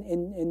writing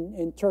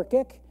in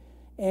Turkic,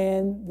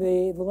 and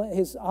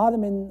his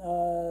Ottoman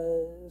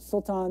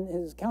Sultan,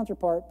 his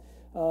counterpart,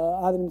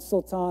 Ottoman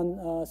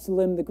Sultan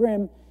Selim the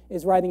Grim,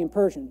 is writing in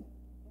Persian.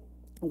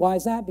 Why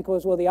is that?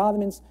 Because, well, the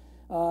Ottomans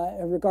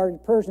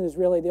regarded Persian as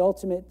really the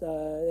ultimate,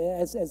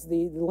 as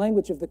the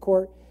language of the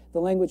court, the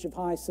language of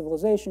high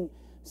civilization.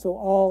 So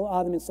all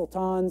Ottoman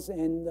sultans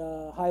and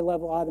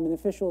high-level Ottoman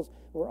officials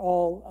were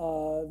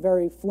all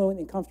very fluent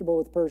and comfortable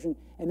with Persian,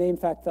 and they, in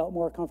fact, felt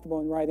more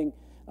comfortable in writing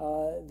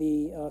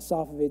the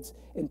Safavids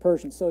in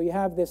Persian. So you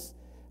have this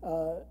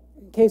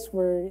case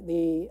where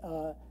the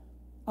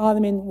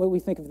Ottoman, what we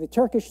think of the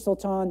Turkish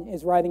sultan,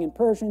 is writing in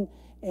Persian,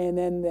 and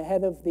then the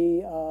head of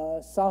the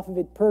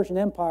Safavid Persian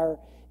Empire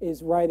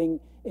is writing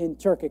in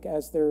Turkic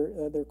as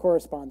they're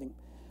corresponding.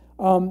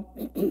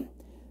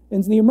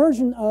 And the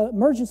emergence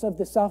of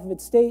the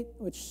Safavid state,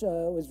 which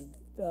was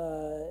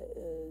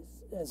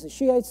as a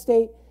Shiite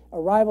state, a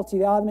rival to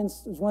the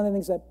Ottomans, is one of the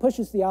things that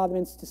pushes the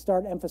Ottomans to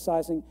start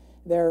emphasizing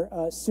their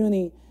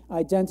Sunni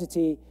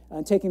identity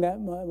and taking that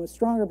much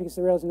stronger, because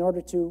they realized in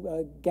order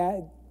to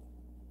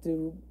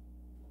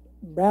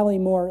rally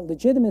more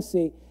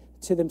legitimacy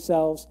to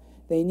themselves,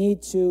 they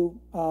need to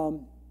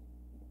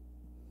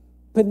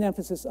put an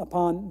emphasis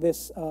upon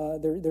this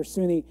their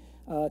Sunni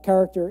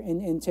character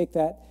and take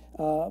that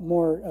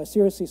more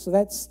seriously. So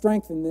that's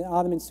strengthened. The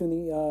Ottoman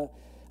Sunni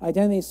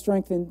identity is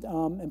strengthened,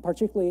 and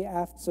particularly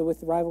with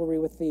the rivalry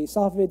with the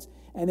Safavids,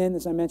 and then,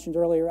 as I mentioned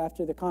earlier,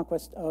 after the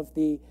conquest of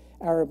the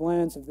Arab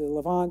lands of the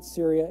Levant,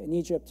 Syria, and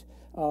Egypt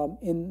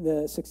in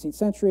the 16th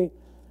century,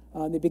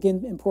 they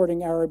begin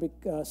importing Arabic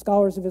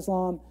scholars of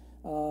Islam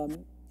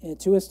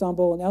to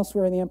Istanbul and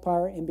elsewhere in the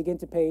empire, and begin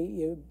to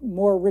pay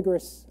more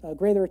rigorous,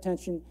 greater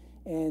attention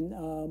and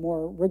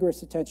more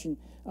rigorous attention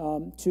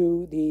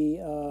to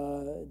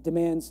the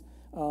demands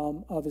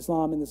of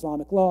Islam and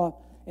Islamic law.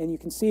 And you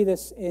can see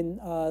this in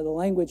the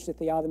language that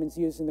the Ottomans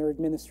used in their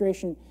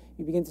administration.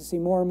 You begin to see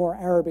more and more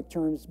Arabic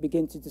terms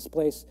begin to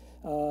displace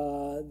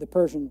the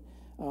Persian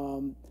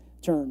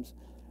terms.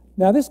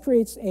 Now, this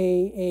creates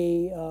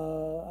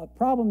a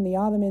problem in the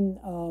Ottoman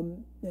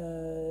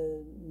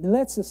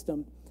millet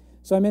system.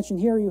 So I mentioned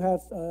here you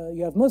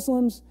have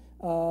Muslims,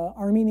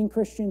 Armenian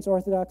Christians,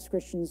 Orthodox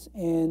Christians,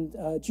 and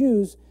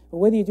Jews. But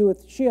what do you do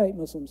with Shiite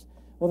Muslims?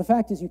 Well, the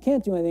fact is you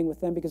can't do anything with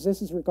them because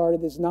this is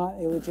regarded as not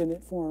a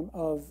legitimate form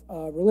of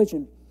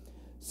religion.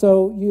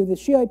 So the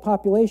Shiite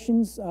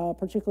populations,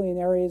 particularly in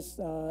areas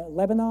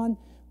Lebanon,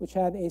 which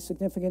had a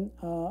significant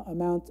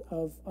amount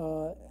of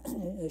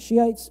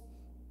Shiites,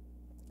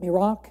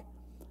 Iraq,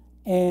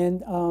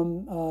 and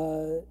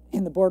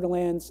in the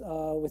borderlands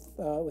with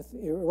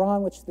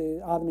Iran, which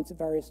the Ottomans at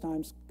various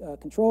times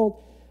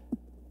controlled.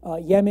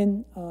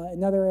 Yemen,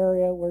 another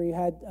area where you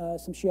had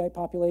some Shiite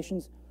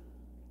populations.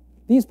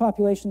 These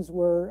populations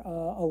were,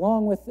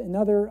 along with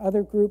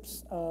other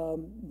groups,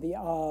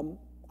 the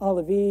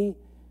Alevi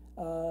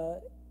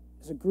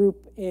is a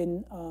group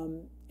in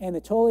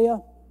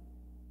Anatolia.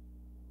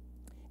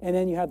 And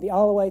then you have the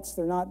Alawites.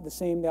 They're not the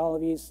same, the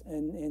Alevis,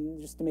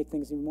 and just to make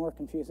things even more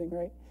confusing,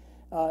 right?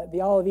 The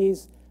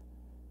Alevis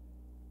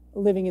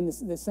living in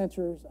the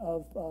centers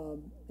of,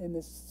 in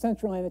the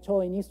central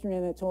Anatolia and eastern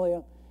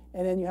Anatolia.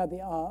 And then you have the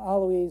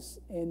Alawis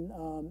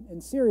in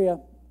Syria.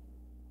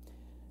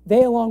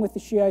 They, along with the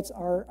Shiites,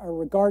 are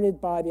regarded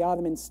by the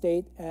Ottoman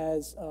state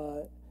as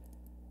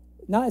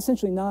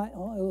essentially not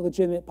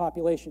legitimate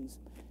populations.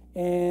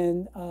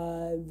 And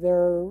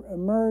there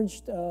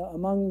emerged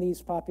among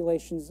these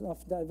populations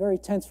very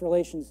tense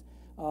relations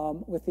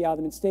with the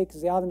Ottoman state,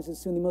 because the Ottomans and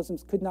Sunni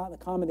Muslims could not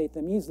accommodate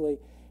them easily.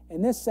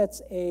 And this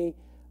sets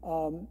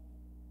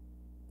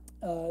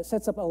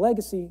up a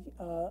legacy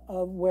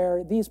of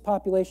where these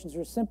populations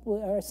are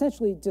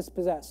essentially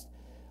dispossessed,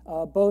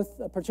 both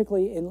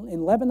particularly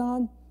in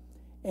Lebanon,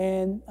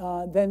 and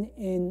then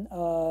in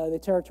the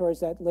territories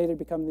that later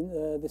become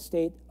the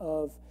state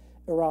of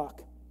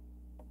Iraq.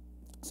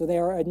 So they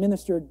are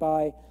administered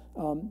by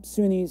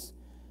Sunnis.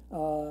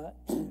 No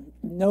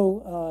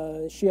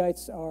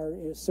Shiites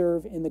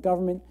serve in the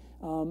government,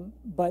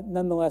 but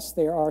nonetheless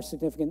there are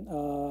significant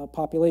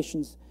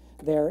populations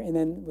there. And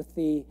then with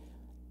the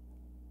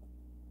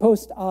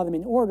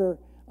post-Ottoman order,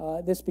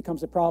 this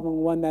becomes a problem,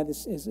 one that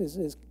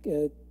is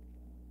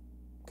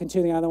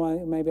continuing. I don't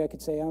want. Maybe I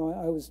could say. I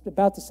was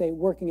about to say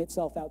working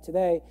itself out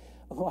today.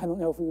 Although I don't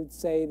know if we would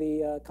say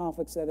the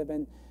conflicts that have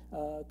been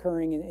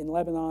occurring in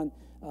Lebanon,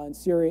 in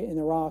Syria, in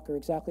Iraq are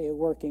exactly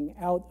working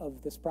out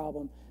of this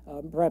problem.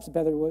 Perhaps a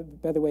better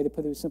way to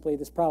put it is simply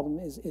this problem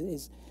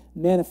is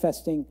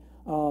manifesting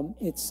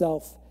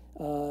itself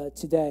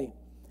today.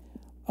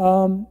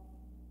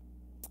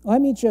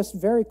 Let me just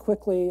very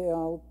quickly.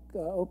 I'll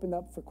open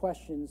up for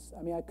questions.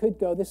 I mean, I could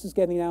go. This is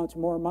getting down to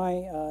more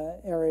my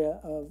area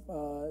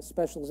of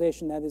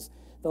specialization. That is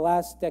the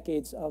last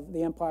decades of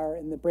the empire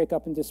and the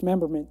breakup and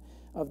dismemberment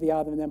of the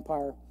Ottoman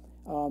Empire.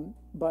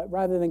 But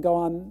rather than go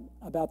on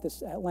about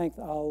this at length,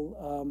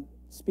 I'll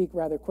speak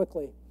rather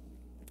quickly.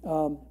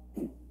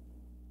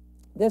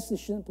 This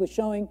is simply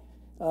showing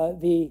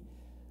the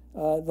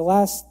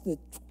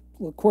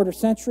quarter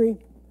century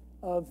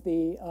of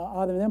the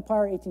Ottoman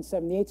Empire,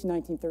 1878 to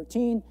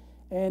 1913,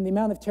 and the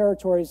amount of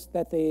territories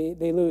that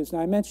they lose. Now,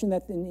 I mentioned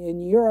that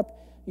in Europe,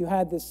 you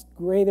had this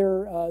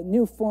greater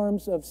new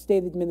forms of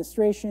state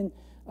administration,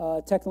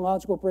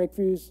 technological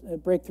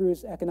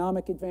breakthroughs,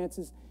 economic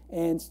advances,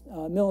 and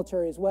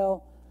military as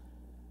well.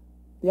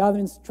 The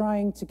Ottomans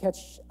trying to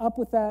catch up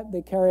with that.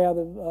 They carry out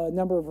a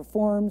number of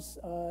reforms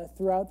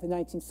throughout the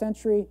 19th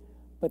century,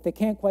 but they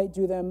can't quite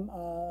do them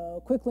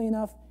quickly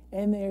enough,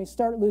 and they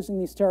start losing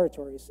these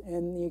territories.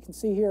 And you can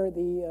see here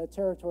the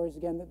territories,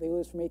 again, that they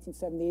lose from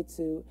 1878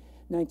 to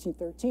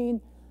 1913.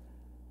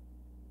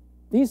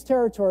 These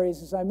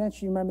territories, as I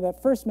mentioned, you remember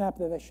that first map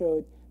that I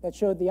showed, that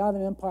showed the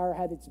Ottoman Empire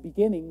had its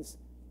beginnings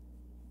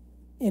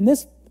in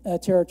this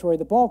territory,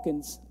 the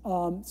Balkans.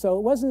 So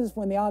it wasn't as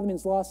when the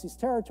Ottomans lost these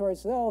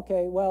territories, oh,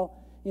 okay, well,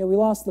 you know, we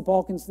lost the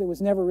Balkans. It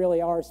was never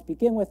really ours to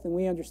begin with, and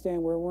we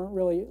understand we weren't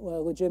really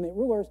legitimate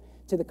rulers.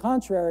 To the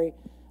contrary,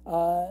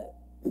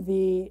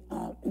 many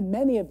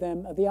of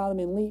them, of the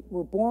Ottoman elite,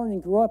 were born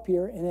and grew up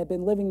here and had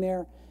been living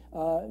there.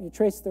 You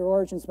trace their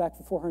origins back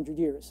for 400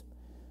 years.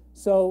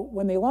 So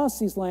when they lost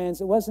these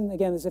lands, it wasn't,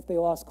 again, as if they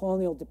lost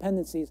colonial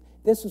dependencies.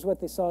 This was what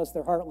they saw as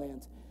their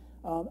heartland.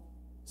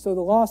 So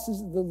the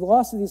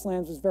loss of these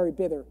lands was very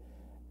bitter.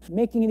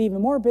 Making it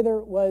even more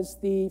bitter was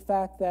the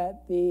fact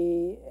that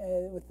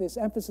with this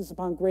emphasis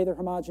upon greater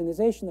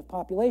homogenization of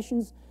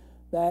populations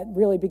that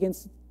really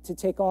begins to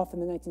take off in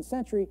the 19th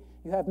century,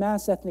 you have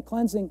mass ethnic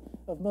cleansing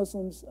of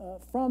Muslims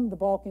from the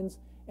Balkans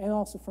and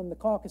also from the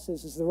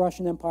Caucasus, as the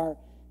Russian Empire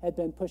had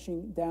been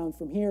pushing down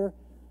from here.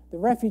 The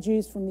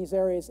refugees from these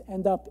areas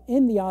end up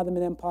in the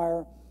Ottoman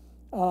Empire,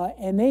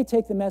 and they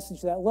take the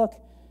message that, look,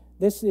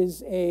 this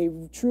is a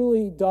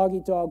truly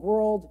dog-eat-dog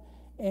world,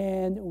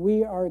 and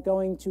we are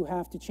going to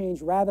have to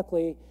change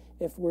radically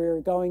if we're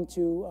going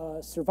to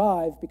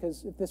survive,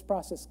 because if this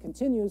process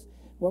continues,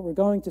 what we're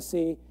going to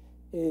see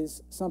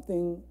is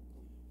something,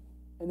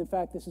 and in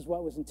fact this is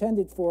what was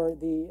intended for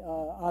the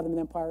Ottoman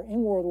Empire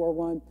in World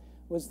War I,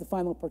 was the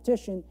final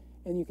partition,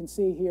 and you can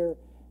see here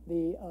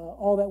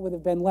all that would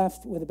have been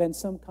left would have been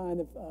some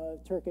kind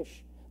of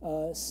Turkish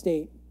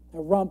state,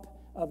 a rump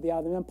of the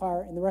Ottoman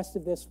Empire, and the rest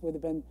of this would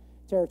have been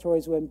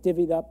territories would have been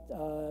divvied up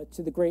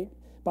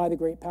by the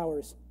great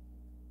powers.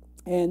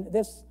 And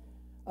this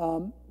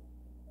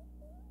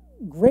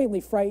greatly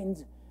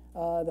frightened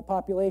the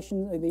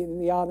population,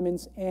 the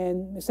Ottomans,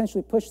 and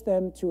essentially pushed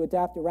them to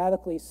adapt a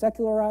radically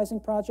secularizing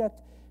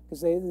project,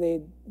 because they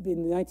in the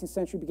 19th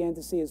century began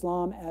to see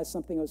Islam as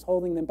something that was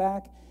holding them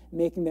back,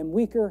 making them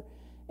weaker,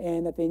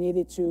 and that they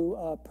needed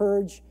to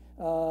purge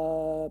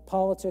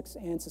politics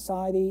and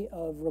society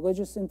of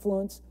religious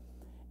influence,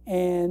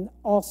 and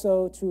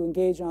also to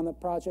engage on the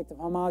project of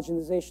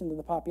homogenization of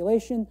the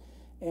population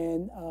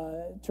and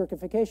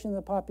Turkification of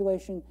the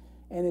population.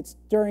 And it's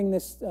during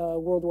this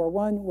World War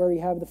I where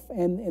you have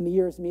and the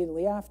years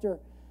immediately after,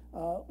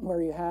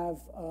 where you have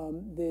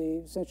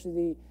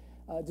essentially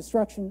the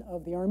destruction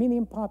of the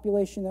Armenian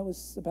population. That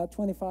was about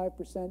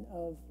 25%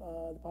 of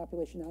the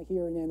population out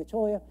here in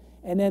Anatolia,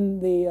 and then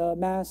the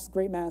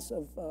great mass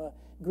of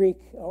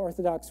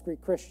Orthodox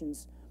Greek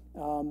Christians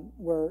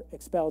were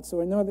expelled.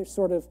 So another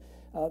sort of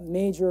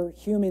major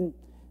human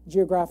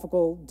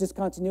geographical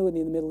discontinuity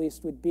in the Middle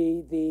East would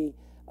be the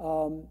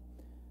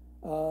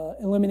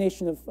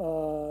elimination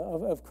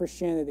of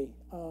Christianity.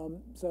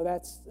 So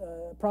that's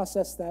a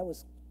process that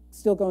was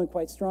still going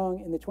quite strong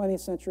in the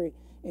 20th century,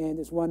 and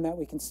is one that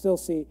we can still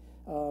see,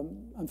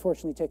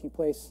 unfortunately, taking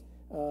place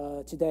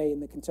today in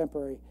the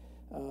contemporary,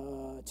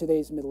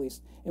 today's Middle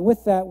East. And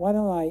with that, why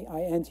don't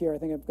I end here? I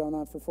think I've gone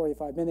on for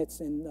 45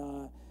 minutes,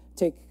 and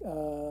take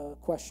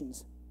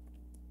questions.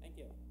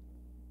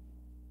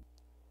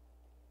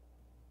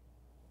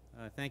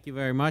 Thank you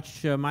very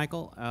much,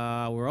 Michael.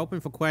 We're open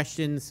for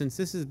questions. Since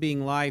this is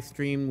being live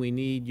streamed, we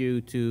need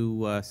you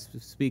to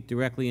speak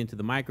directly into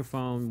the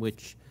microphone,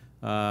 which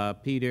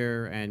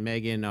Peter and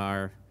Megan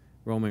are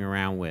roaming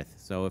around with.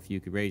 So if you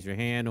could raise your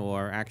hand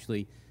or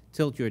actually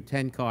tilt your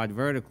 10 card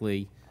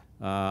vertically,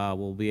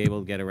 we'll be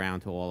able to get around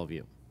to all of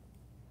you.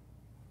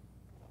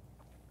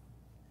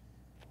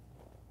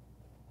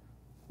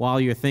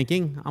 While you're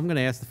thinking, I'm going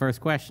to ask the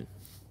first question.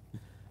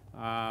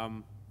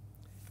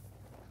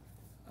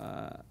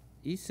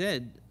 He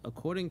said,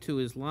 according to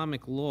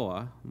Islamic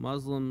law,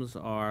 Muslims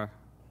are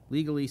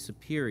legally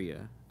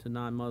superior to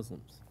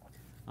non-Muslims.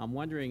 I'm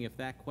wondering if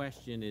that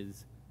question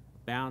is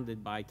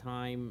bounded by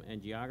time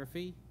and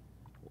geography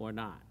or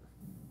not.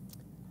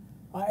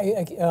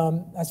 I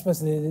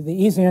suppose the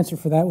easy answer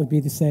for that would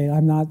be to say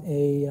I'm not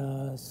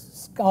a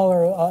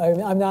scholar,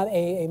 I'm not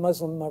a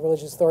Muslim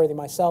religious authority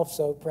myself,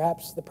 so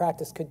perhaps the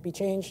practice could be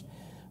changed.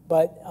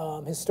 But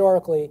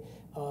historically,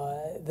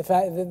 the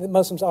fact that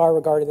Muslims are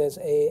regarded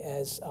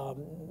as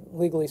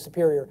legally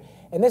superior.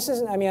 And this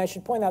isn't, I mean, I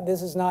should point out,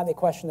 this is not a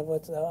question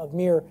of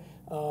mere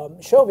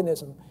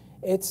chauvinism.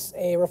 It's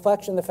a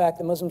reflection of the fact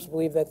that Muslims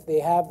believe that they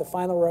have the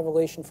final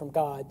revelation from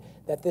God,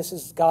 that this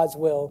is God's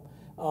will,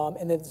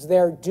 and it's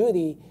their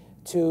duty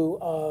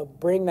to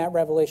bring that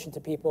revelation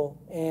to people.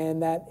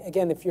 And that,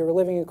 again, if you're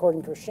living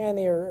according to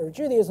Christianity or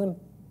Judaism,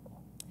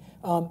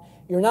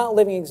 you're not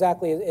living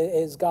exactly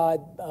as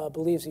God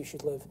believes you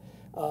should live.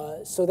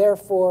 So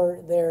therefore,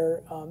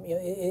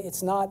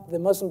 it's not the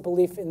Muslim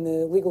belief in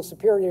the legal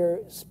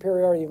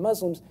superiority of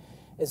Muslims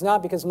is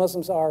not because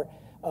Muslims are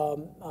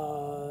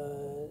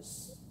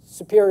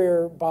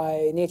superior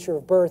by nature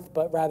of birth,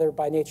 but rather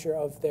by nature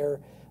of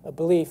their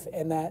belief,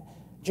 and that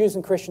Jews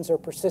and Christians are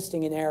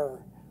persisting in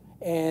error.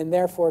 And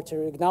therefore,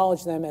 to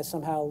acknowledge them as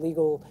somehow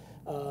legal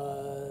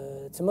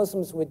to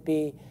Muslims would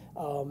be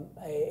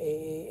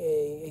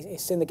a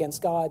sin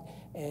against God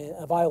and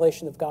a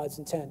violation of God's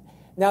intent.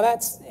 Now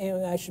that's,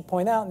 and I should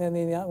point out, and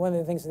then one of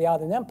the things of the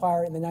Ottoman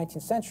Empire in the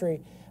 19th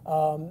century,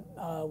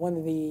 one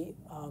of the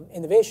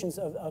innovations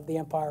of the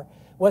empire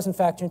was in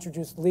fact to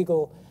introduce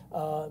legal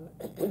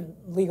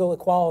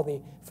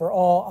equality for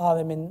all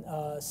Ottoman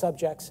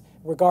subjects,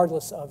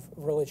 regardless of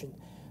religion.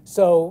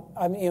 So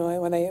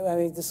when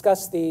I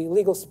discuss the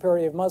legal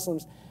superiority of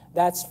Muslims,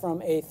 that's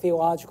from a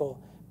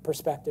theological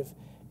perspective.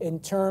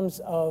 In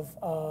terms of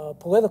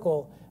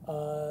political,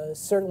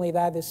 certainly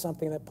that is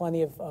something that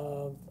plenty of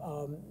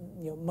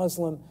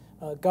Muslim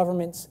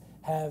governments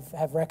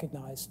have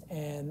recognized.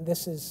 And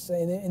this is,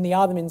 in the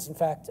Ottomans, in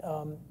fact,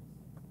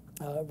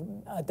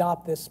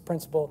 adopt this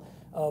principle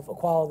of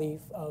equality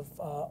of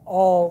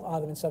all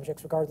Ottoman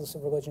subjects, regardless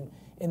of religion,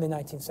 in the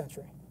 19th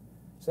century.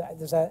 So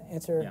does that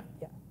answer?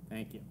 Yeah.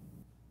 Thank you.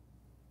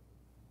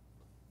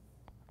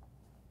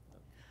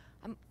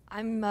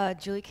 I'm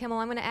Julie Kimmel.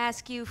 I'm going to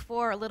ask you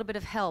for a little bit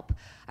of help.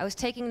 I was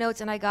taking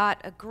notes and I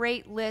got a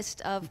great list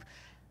of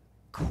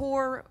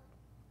core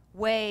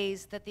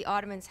ways that the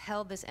Ottomans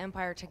held this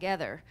empire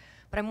together.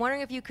 But I'm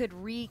wondering if you could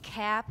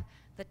recap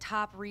the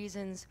top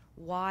reasons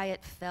why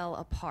it fell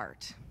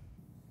apart.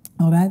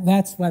 Oh,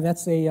 that's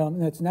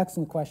an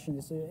excellent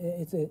question.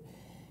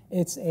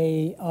 It's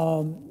a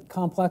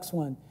complex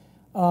one.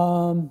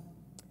 I'm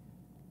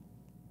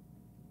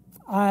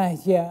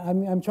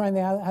trying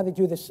to how to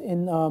do this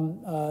in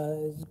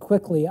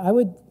quickly. I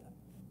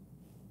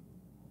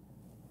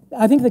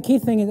think the key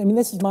thing is, I mean,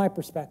 this is my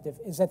perspective,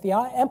 is that the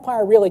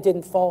empire really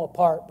didn't fall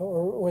apart, but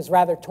was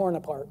rather torn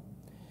apart.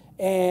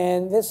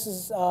 And this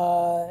is,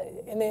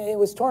 and it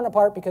was torn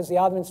apart because the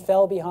Ottomans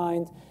fell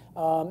behind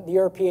the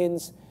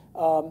Europeans,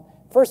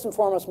 first and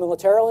foremost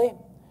militarily,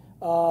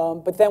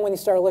 but then when you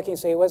started looking,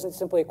 say it wasn't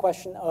simply a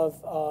question of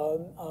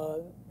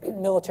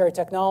military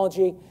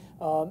technology,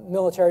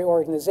 military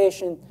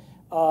organization,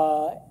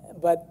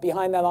 but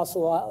behind that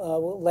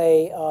also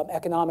lay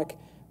economic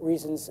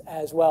reasons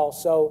as well.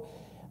 So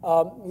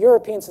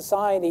European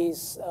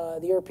societies,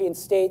 the European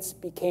states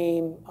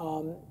became,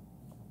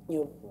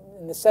 in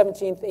the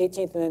 17th,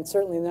 18th, and then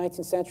certainly in the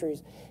 19th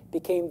centuries,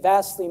 became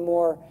vastly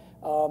more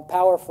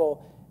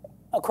powerful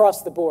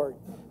across the board,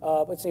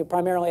 but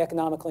primarily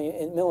economically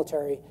and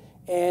military,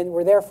 and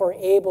were therefore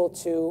able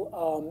to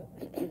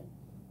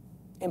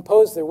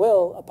impose their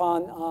will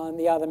upon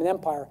the Ottoman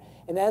Empire.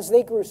 And as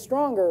they grew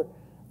stronger,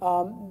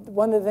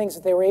 one of the things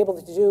that they were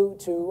able to do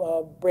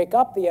to break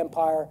up the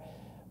empire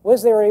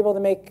was they were able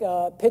to make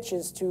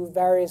pitches to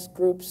various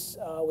groups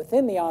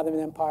within the Ottoman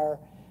Empire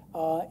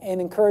and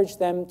encourage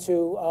them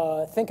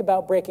to think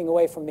about breaking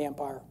away from the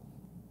empire.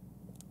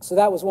 So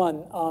that was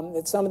one,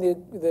 that some of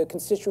the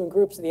constituent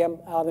groups of the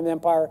Ottoman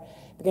Empire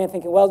began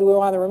thinking, well, do we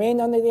want to remain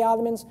under the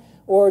Ottomans,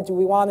 or do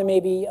we want to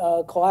maybe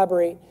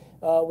collaborate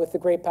with the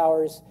great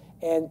powers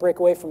and break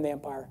away from the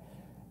empire?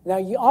 Now,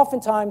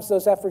 oftentimes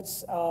those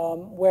efforts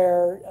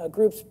where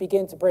groups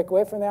begin to break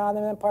away from the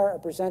Ottoman Empire are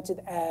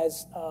presented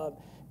as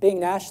being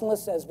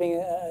nationalist, as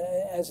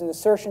an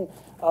assertion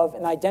of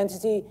an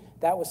identity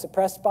that was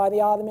suppressed by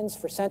the Ottomans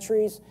for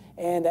centuries,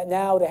 and that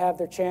now they have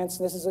their chance.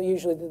 And this is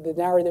usually the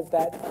narrative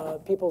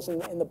that peoples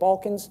in the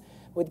Balkans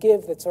would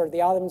give, that sort of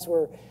the Ottomans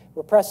were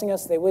repressing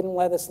us. They wouldn't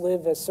let us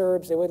live as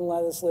Serbs. They wouldn't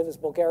let us live as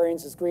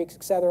Bulgarians, as Greeks,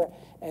 etc.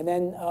 And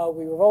then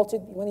we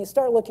revolted. When you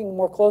start looking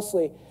more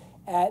closely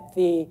at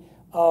the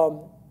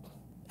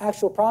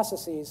actual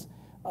processes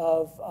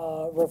of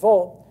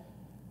revolt,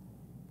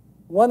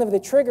 one of the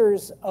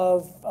triggers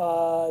of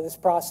this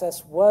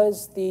process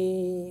was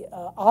the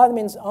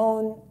Ottomans'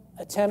 own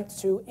attempt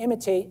to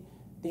imitate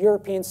the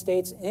European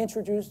states and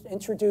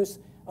introduce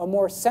a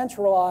more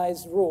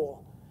centralized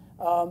rule.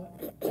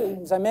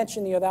 As I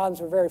mentioned, the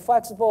Ottomans were very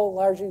flexible,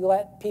 largely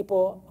let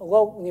people,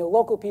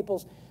 local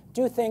peoples,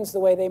 do things the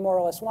way they more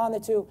or less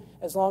wanted to,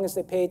 as long as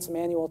they paid some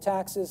annual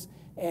taxes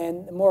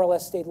and more or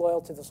less stayed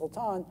loyal to the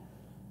Sultan.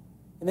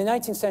 In the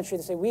 19th century,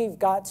 they say, we've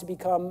got to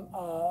become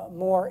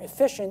more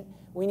efficient.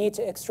 We need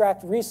to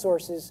extract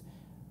resources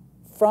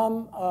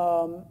from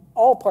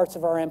all parts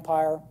of our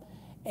empire,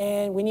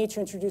 and we need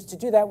to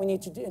do that, we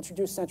need to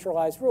introduce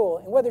centralized rule.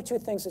 And what are two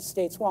things that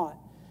states want?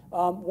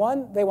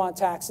 One, they want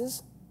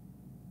taxes,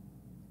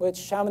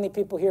 which how many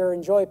people here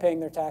enjoy paying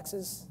their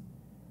taxes?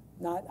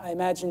 Not, I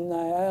imagine,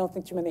 I don't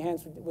think too many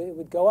hands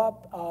would go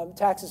up.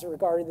 Taxes are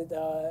regarded,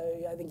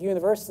 I think,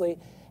 universally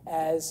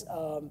as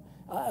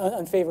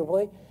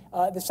unfavorably.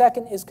 The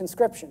second is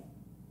conscription.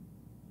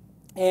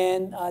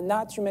 And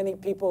not too many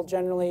people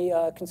generally,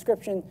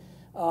 conscription,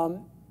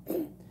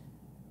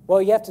 well,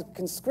 you have to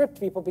conscript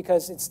people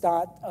because it's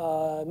not,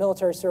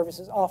 military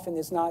services often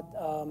is not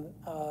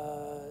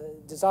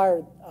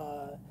desired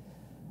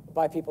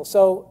by people.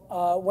 So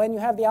when you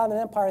have the Ottoman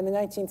Empire in the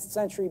 19th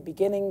century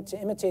beginning to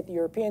imitate the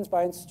Europeans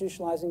by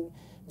institutionalizing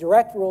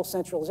direct rule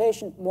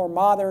centralization, more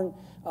modern,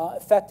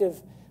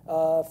 effective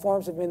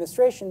forms of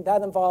administration,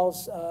 that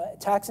involves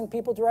taxing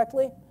people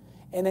directly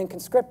and then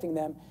conscripting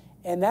them.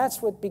 And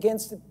that's what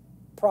begins to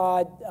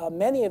prod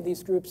many of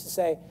these groups to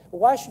say,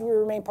 well, why should we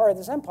remain part of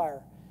this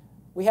empire?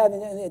 We had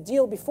a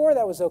deal before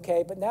that was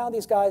okay, but now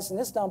these guys in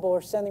Istanbul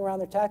are sending around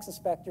their tax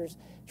inspectors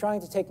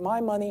trying to take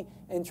my money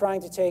and trying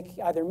to take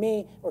either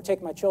me or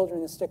take my children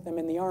and stick them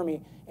in the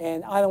army,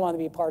 and I don't want to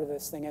be a part of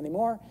this thing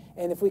anymore.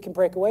 And if we can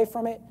break away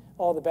from it,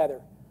 all the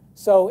better.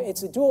 So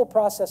it's a dual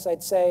process,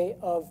 I'd say,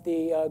 of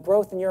the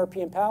growth in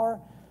European power,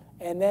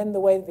 and then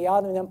the way that the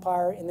Ottoman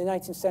Empire in the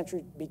 19th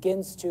century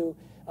begins to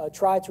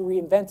try to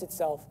reinvent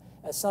itself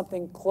as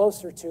something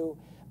closer to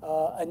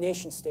a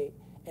nation state.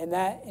 And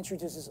that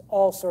introduces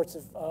all sorts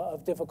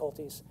of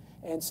difficulties.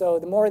 And so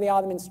the more the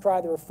Ottomans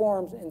try to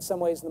reform, in some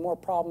ways, the more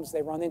problems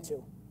they run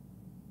into.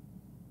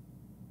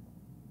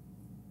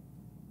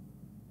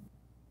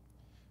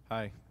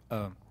 Hi,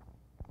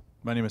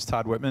 my name is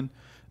Todd Whitman.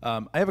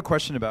 I have a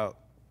question about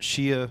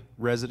Shia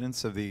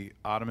residents of the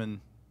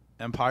Ottoman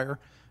Empire.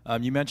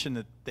 You mentioned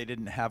that they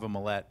didn't have a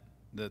millet,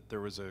 that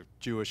there was a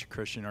Jewish,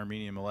 Christian,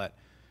 Armenian millet.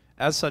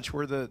 As such,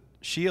 were the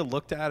Shia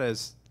looked at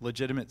as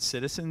legitimate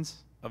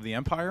citizens of the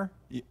empire,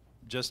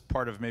 just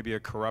part of maybe a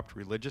corrupt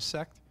religious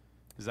sect?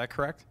 Is that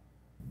correct?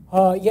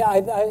 Yeah,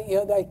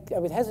 I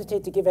would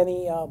hesitate to give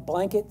any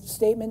blanket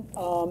statement.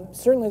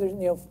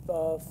 Certainly,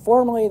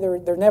 formally,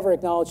 they're never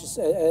acknowledged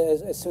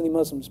as Sunni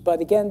Muslims.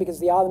 But again, because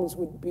the Ottomans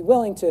would be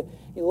willing to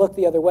look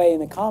the other way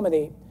and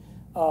accommodate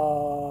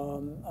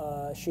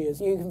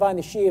Shias. You can find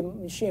the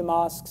Shia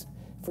mosques,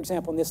 for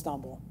example, in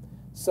Istanbul.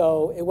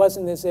 So it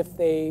wasn't as if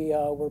they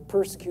were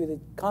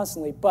persecuted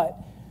constantly, but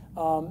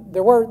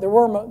there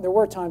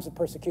were times of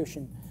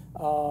persecution.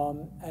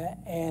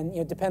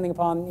 And depending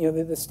upon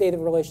the state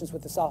of relations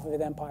with the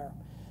Safavid Empire.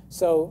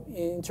 So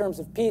in terms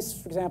of peace,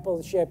 for example,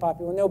 the Shiite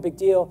populace, no big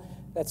deal.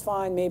 That's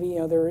fine. Maybe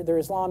their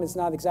Islam is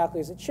not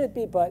exactly as it should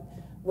be, but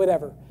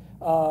whatever.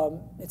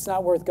 It's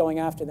not worth going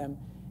after them.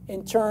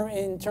 In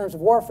terms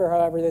of warfare,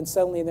 however, then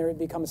suddenly they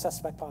become a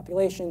suspect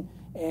population,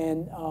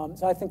 and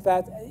so I think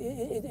that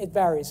it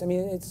varies. I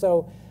mean, it's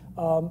so.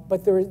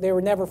 But they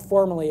were never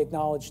formally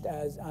acknowledged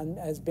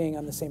as being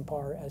on the same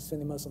par as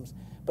Sunni Muslims.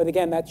 But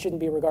again, that shouldn't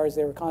be regarded as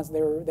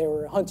they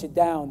were hunted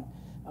down.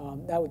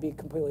 That would be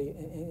completely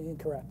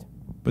incorrect.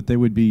 But they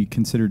would be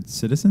considered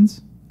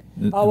citizens?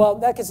 Well,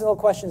 that gets a little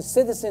question.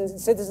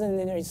 Citizen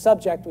and a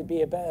subject would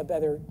be a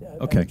better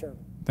term.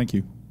 Thank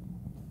you.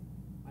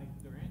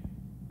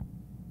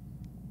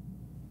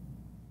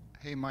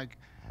 Hey, Mike.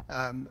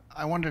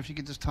 I wonder if you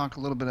could just talk a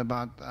little bit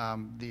about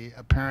the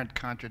apparent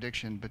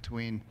contradiction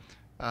between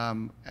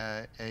an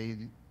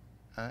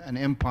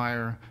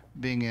empire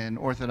being an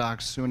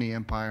Orthodox Sunni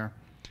empire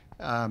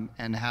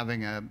and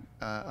having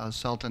a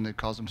sultan that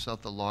calls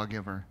himself the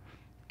lawgiver,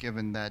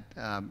 given that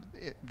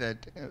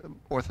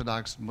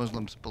Orthodox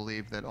Muslims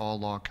believe that all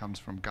law comes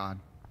from God.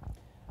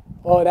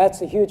 Oh,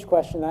 that's a huge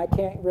question. I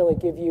can't really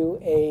give you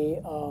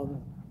a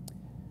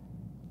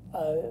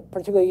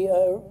particularly,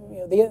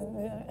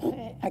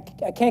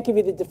 I can't give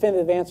you the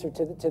definitive answer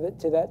to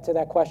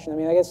that question. I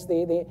mean, I guess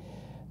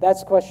that's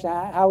the question.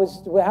 How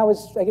is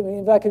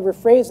if I could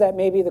rephrase that,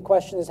 maybe the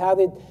question is how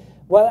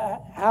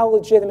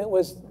legitimate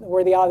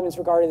were the Ottomans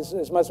regarded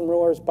as Muslim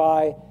rulers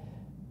by?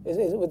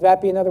 Would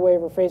that be another way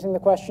of rephrasing the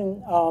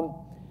question?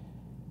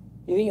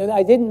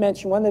 I didn't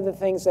mention one of the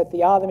things that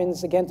the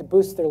Ottomans, again, to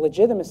boost their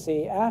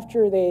legitimacy,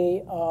 after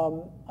they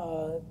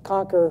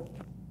conquer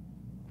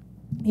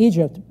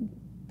Egypt,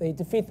 they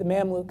defeat the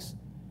Mamluks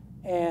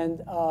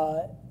and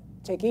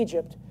take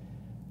Egypt.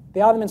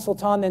 The Ottoman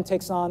Sultan then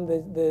takes on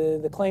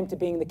the claim to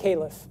being the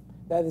Caliph,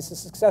 that is the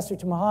successor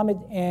to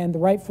Muhammad and the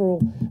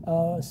rightful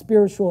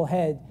spiritual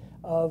head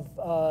of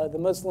the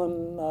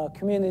Muslim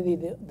community,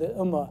 the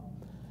Ummah.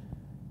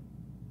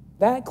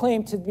 That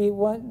claim to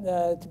being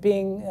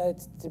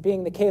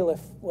the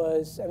Caliph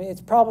was, I mean,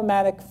 it's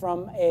problematic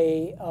from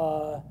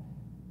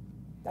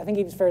I think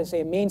it's fair to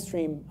say, a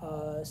mainstream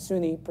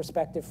Sunni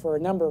perspective for a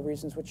number of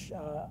reasons, which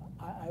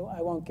I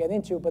won't get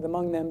into, but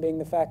among them being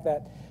the fact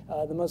that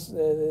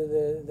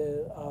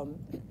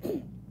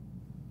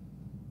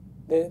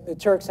the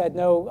Turks had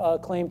no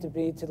claim to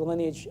the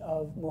lineage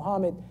of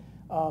Muhammad,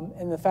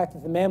 and the fact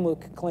that the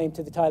Mamluk claim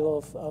to the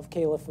title of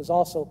Caliph was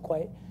also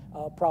quite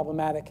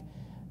problematic.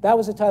 That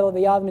was a title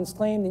the Ottomans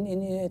claimed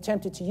and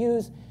attempted to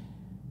use.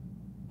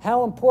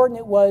 How important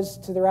it was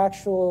to their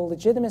actual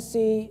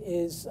legitimacy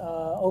is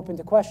open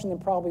to question,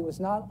 and probably was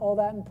not all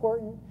that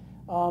important.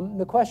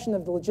 The question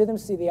of the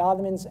legitimacy of the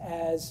Ottomans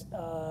as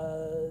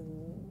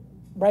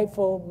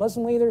rightful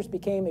Muslim leaders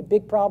became a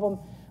big problem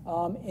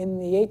in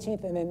the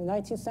 18th and then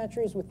 19th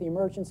centuries with the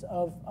emergence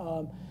of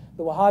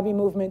the Wahhabi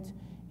movement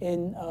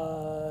in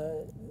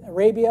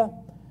Arabia.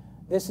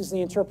 This is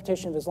the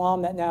interpretation of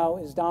Islam that now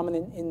is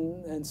dominant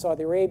in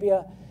Saudi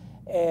Arabia.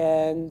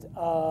 And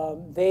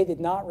they did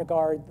not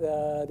regard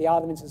the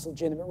Ottomans as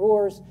legitimate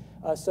rulers.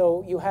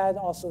 So you had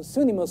also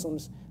Sunni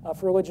Muslims,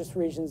 for religious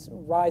reasons,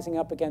 rising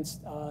up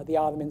against the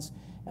Ottomans.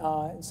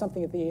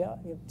 Something that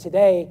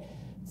today,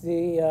 to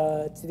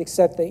the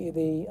extent that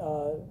the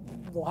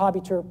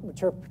Wahhabi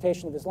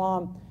interpretation of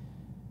Islam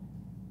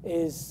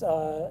is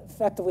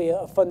effectively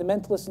a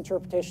fundamentalist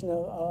interpretation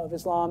of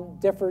Islam,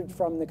 differed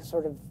from the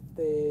sort of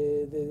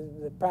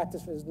the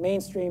practice of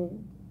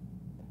mainstream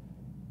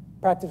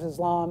practice of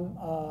Islam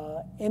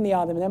in the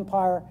Ottoman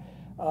Empire.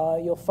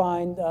 You'll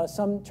find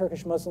some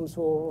Turkish Muslims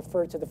who will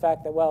refer to the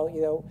fact that, well,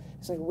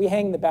 we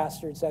hang the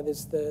bastards, that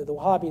is the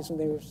Wahhabis, when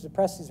they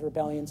suppress these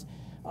rebellions.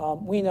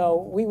 We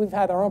know, we've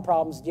had our own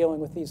problems dealing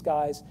with these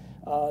guys,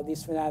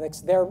 these fanatics.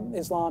 Their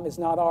Islam is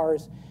not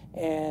ours,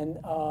 and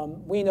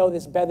we know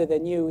this better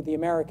than you, the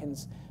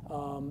Americans.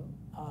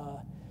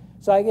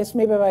 So I guess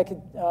maybe if I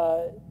could,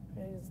 I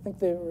think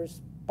the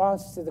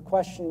response to the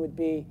question would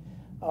be,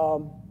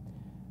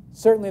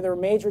 certainly there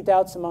were major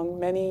doubts among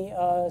many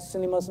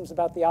Sunni Muslims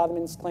about the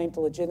Ottomans' claim to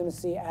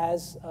legitimacy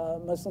as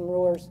Muslim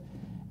rulers,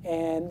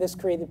 and this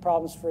created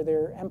problems for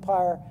their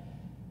empire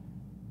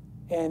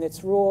and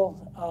its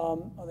rule.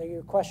 Although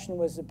your question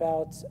was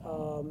about,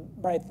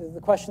 right,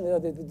 the question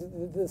of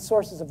the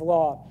sources of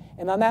law.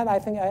 And on that, I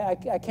think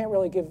I can't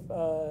really give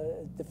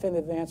a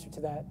definitive answer to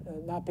that,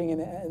 not being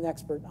an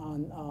expert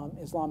on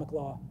Islamic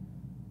law.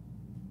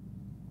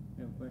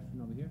 We have a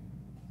question over here.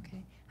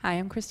 Okay. Hi,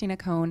 I'm Christina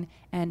Cohn,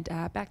 and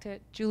back to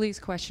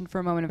Julie's question for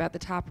a moment about the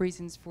top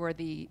reasons for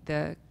the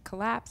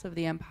collapse of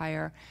the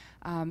empire.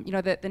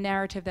 The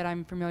narrative that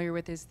I'm familiar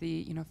with is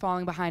the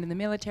falling behind in the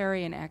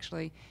military, and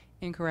actually,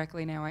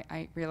 incorrectly now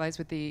I realize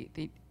with the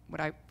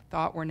what I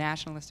thought were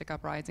nationalistic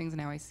uprisings,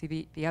 now I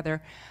see the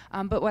other.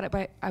 But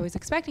what I was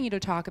expecting you to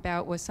talk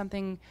about was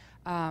something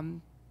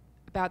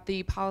about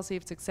the policy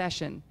of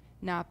succession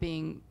not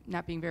being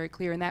very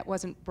clear, and that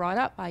wasn't brought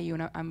up by you,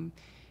 and I'm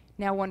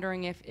now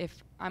wondering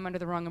if I'm under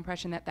the wrong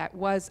impression that that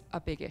was a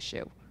big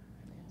issue.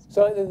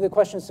 So the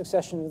question of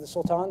succession of the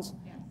sultans,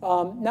 Yes.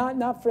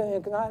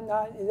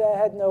 that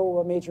had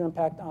no major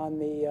impact on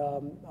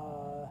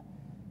the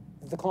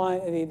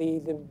decline,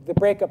 the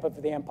breakup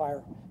of the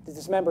empire, the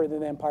dismemberment of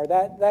the empire.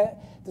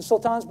 The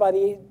sultans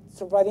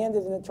towards the end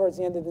of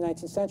the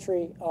 19th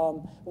century,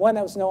 one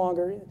that was no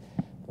longer.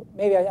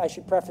 Maybe I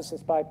should preface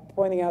this by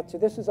pointing out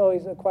this is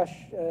always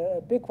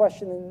a big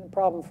question and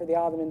problem for the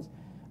Ottomans.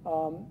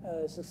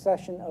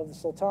 Succession of the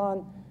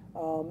sultan.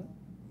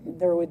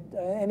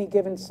 Any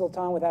given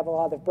sultan would have a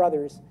lot of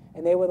brothers,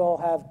 and they would all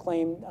have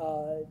claim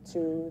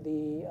to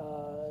the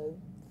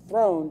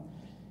throne.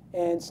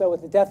 And so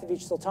with the death of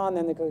each sultan,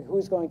 then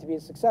who's going to be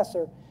his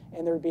successor?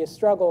 And there would be a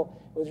struggle.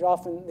 It was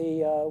often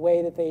the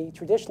way that they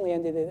traditionally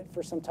ended it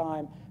for some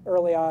time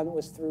early on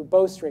was through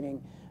bowstringing.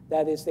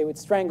 That is, they would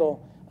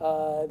strangle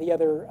the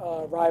other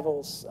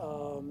rivals,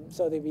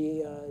 so there'd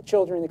be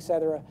children,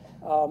 etc.,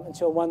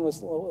 until one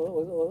was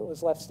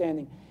left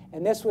standing.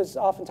 And this was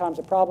oftentimes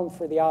a problem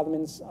for the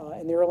Ottomans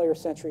in the earlier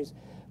centuries.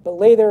 But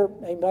later,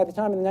 by the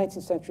time in the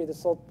 19th century,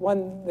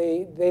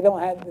 they don't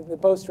have the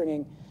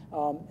bowstringing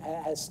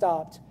has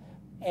stopped,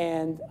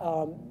 and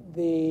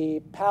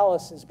the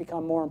palace has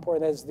become more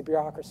important as the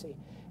bureaucracy,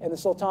 and the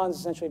sultans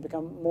essentially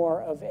become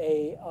more of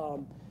a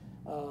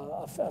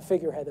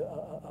figurehead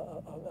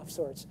of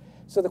sorts.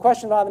 So the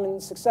question of Ottoman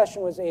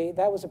succession was a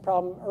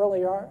problem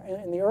earlier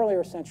in the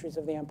earlier centuries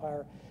of the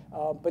empire,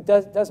 but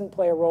doesn't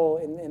play a role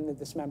in the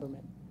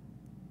dismemberment.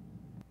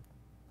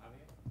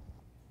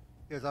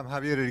 Yes, I'm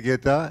Javier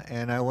Irgueta,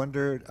 and I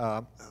wondered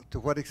to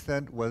what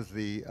extent was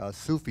the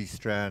Sufi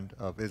strand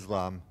of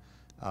Islam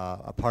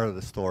a part of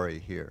the story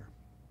here?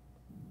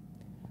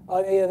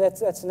 Yeah,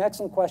 that's an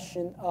excellent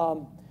question.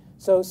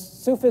 So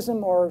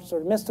Sufism, or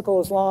sort of mystical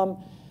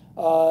Islam,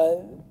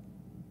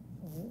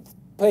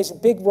 plays a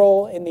big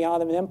role in the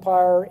Ottoman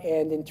Empire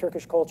and in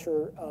Turkish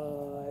culture,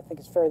 I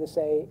think it's fair to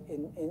say,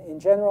 in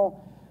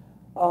general.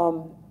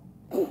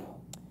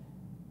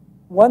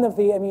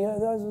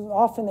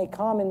 Often a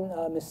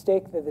common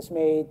mistake that is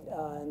made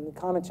in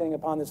commenting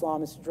upon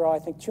Islam is to draw, I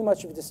think, too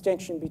much of a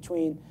distinction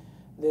between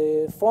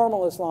the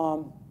formal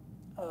Islam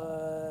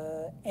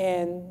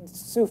and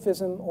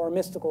Sufism or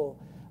mystical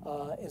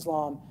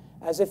Islam,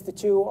 as if the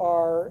two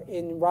are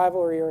in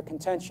rivalry or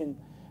contention,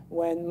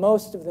 when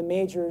most of the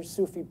major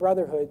Sufi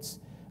brotherhoods,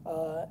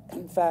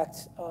 in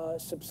fact,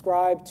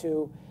 subscribe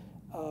to,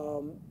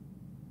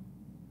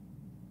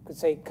 could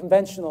say,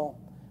 conventional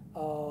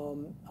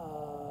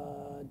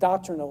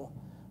doctrinal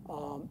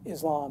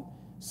Islam.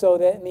 So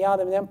that in the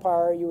Ottoman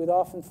Empire, you would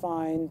often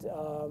find,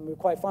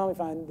 quite finally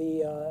find,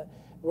 the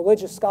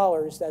religious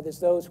scholars, that is,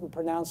 those who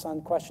pronounce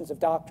on questions of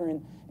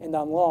doctrine and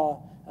on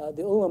law,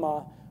 the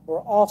ulama,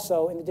 were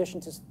also, in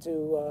addition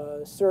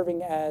to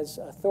serving as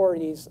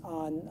authorities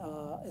on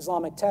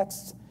Islamic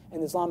texts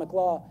and Islamic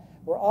law,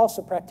 were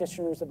also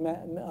practitioners of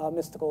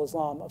mystical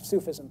Islam, of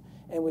Sufism,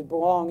 and would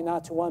belong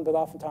not to one, but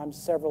oftentimes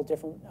several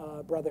different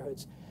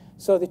brotherhoods.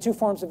 So the two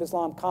forms of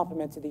Islam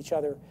complemented each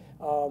other,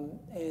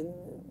 and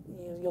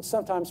you'll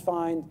sometimes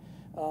find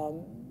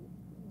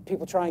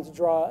people trying to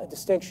draw a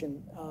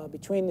distinction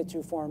between the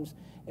two forms,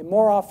 and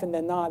more often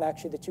than not,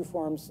 actually, the two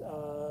forms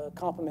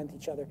complement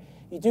each other.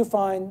 You do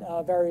find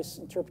various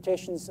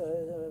interpretations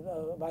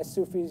by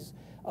Sufis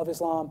of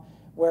Islam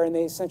wherein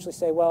they essentially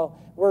say, well,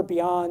 we're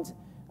beyond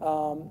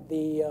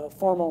the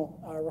formal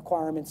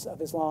requirements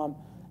of Islam,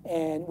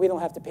 and we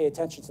don't have to pay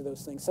attention to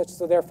those things.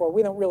 So therefore,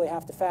 we don't really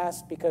have to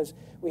fast because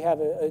we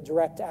have a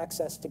direct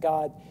access to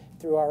God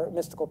through our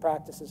mystical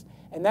practices.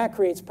 And that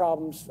creates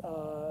problems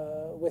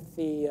with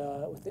the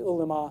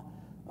ulama,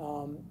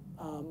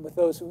 with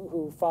those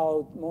who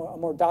follow a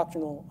more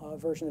doctrinal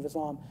version of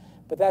Islam.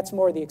 But that's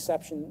more the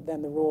exception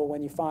than the rule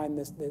when you find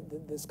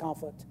this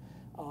conflict.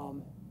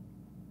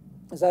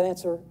 Does that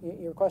answer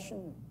your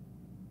question?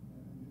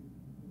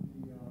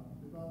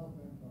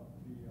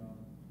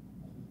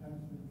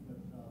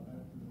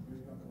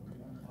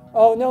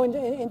 Oh, no,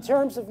 in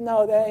terms of,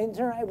 no,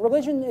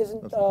 religion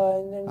isn't...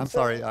 I'm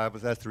sorry, I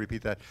was asked to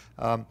repeat that.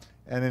 And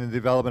in the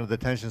development of the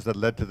tensions that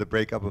led to the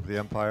breakup of the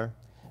empire?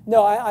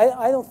 No,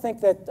 I don't think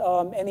that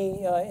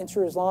any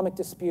inter-Islamic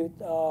dispute,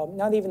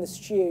 not even the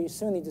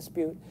Shia-Sunni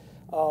dispute,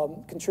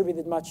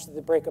 contributed much to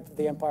the breakup of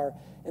the empire.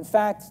 In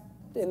fact,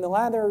 in the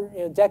latter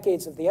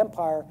decades of the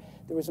empire,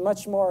 there was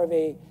much more of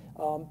a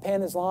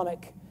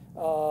pan-Islamic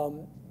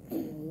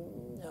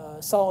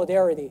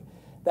solidarity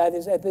That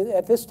is,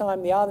 at this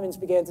time, the Ottomans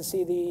began to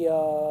see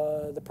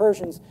the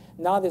Persians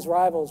not as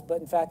rivals, but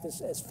in fact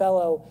as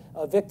fellow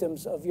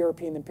victims of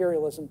European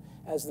imperialism,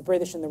 as the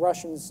British and the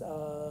Russians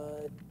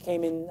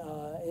came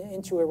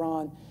into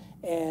Iran.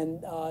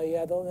 And you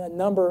had a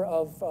number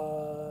of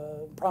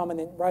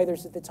prominent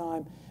writers at the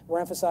time were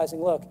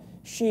emphasizing, look,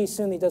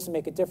 Sunni doesn't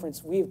make a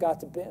difference. We've got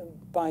to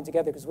bind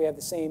together because we have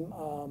the same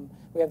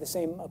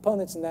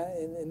opponents,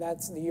 and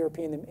that's the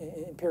European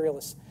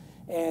imperialists.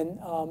 And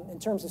in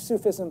terms of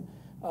Sufism,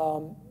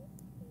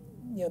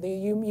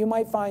 you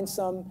might find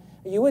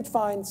you would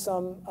find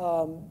some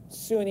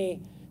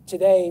Sunni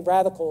today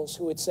radicals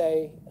who would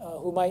say,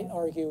 who might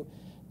argue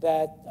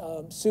that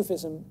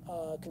Sufism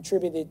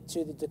contributed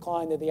to the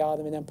decline of the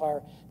Ottoman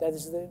Empire. That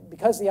is,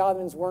 because the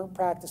Ottomans weren't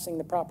practicing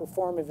the proper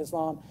form of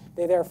Islam,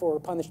 they therefore were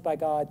punished by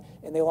God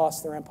and they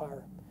lost their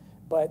empire.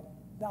 But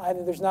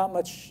there's not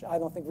much, I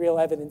don't think, real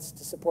evidence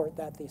to support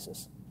that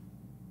thesis.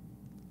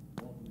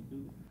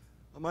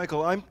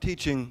 Michael, I'm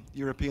teaching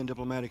European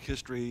diplomatic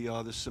history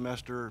this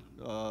semester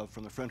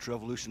from the French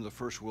Revolution to the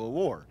First World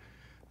War.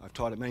 I've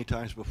taught it many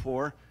times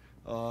before,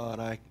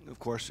 and I, of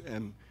course,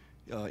 am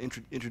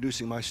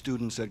introducing my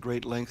students at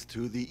great length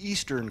to the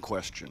Eastern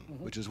question,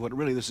 which is what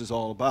really this is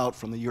all about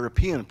from the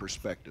European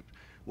perspective.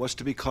 What's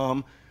to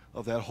become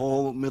of that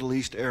whole Middle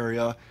East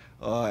area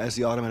as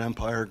the Ottoman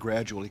Empire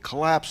gradually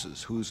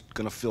collapses? Who's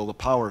going to fill the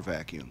power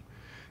vacuum?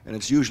 And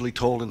it's usually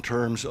told in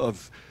terms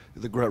of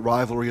the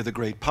rivalry of the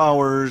great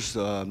powers,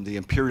 the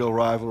imperial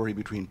rivalry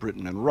between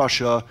Britain and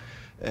Russia,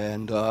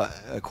 and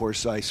of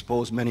course I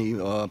suppose many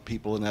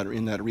people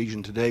in that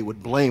region today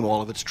would blame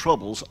all of its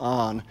troubles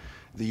on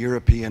the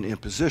European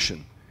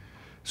imposition.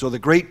 So the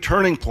great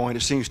turning point,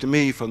 it seems to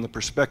me, from the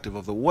perspective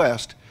of the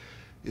West,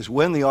 is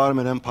when the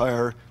Ottoman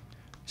Empire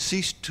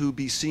ceased to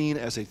be seen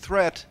as a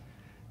threat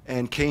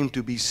and came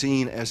to be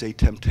seen as a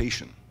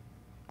temptation.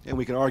 And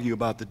we can argue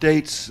about the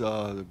dates,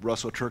 the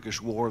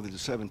Russo-Turkish War of the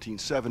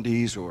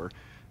 1770s, or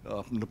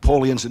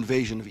Napoleon's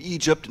invasion of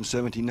Egypt in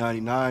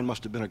 1799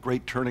 must have been a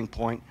great turning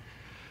point.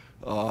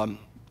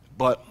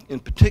 But in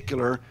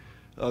particular,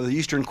 the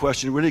Eastern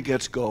question really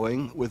gets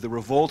going with the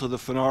revolt of the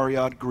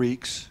Phanariot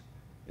Greeks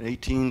in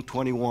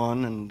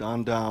 1821 and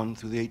on down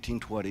through the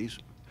 1820s.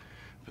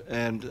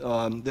 And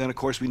then, of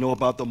course, we know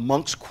about the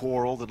monks'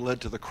 quarrel that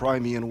led to the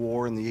Crimean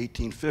War in the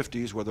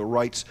 1850s, where the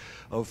rights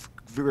of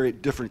very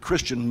different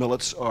Christian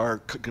millets are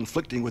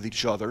conflicting with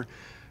each other,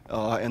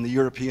 and the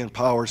European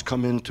powers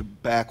come in to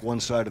back one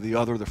side or the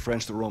other, the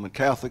French, the Roman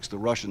Catholics, the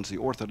Russians, the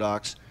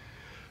Orthodox,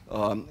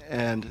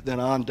 and then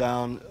on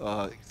down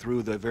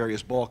through the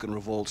various Balkan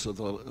revolts of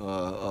the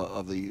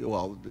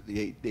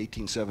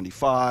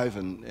 1875,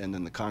 and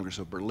then the Congress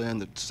of Berlin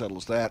that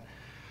settles that.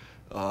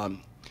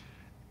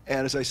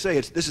 And as I say,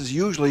 this is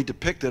usually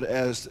depicted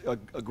as a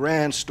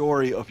grand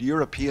story of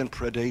European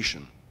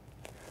predation,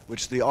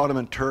 which the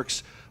Ottoman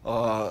Turks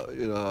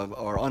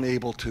are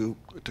unable to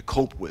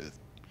cope with.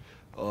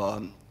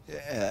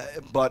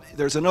 But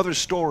there's another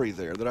story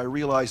there that I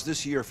realized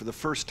this year for the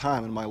first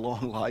time in my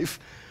long life.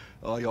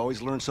 You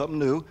always learn something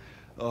new.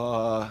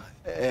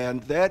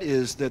 And that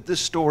is that this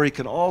story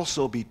can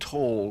also be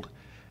told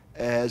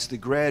as the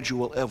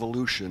gradual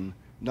evolution,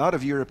 not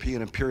of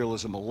European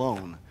imperialism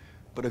alone,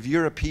 but of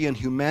European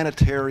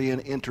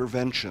humanitarian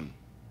intervention.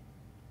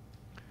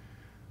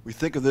 We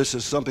think of this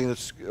as something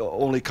that's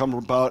only come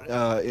about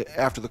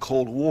after the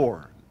Cold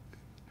War.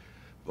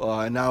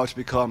 And now it's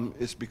become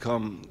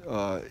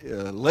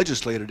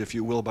legislated, if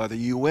you will, by the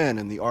UN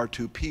and the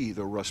R2P,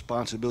 the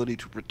responsibility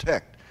to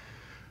protect.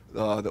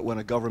 That when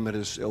a government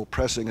is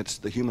oppressing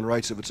the human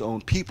rights of its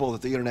own people,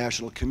 that the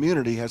international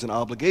community has an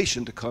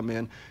obligation to come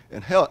in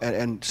and help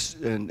and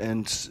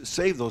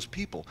save those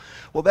people.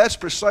 Well, that's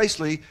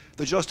precisely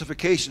the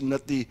justification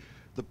that the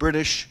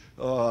British,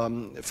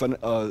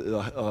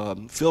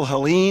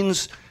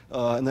 Philhellenes,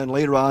 and then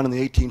later on in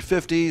the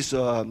 1850s,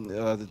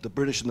 the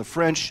British and the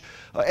French,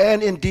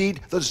 and indeed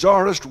the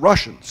Tsarist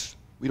Russians.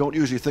 We don't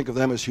usually think of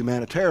them as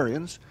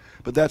humanitarians,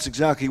 but that's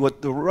exactly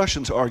what the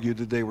Russians argued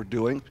that they were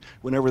doing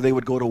whenever they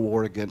would go to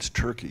war against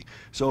Turkey.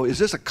 So is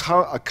this a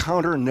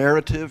counter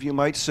narrative, you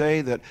might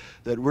say, that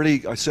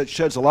really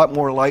sheds a lot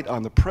more light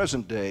on the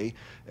present day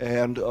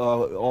and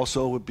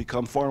also would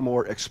become far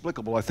more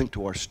explicable, I think,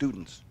 to our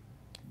students?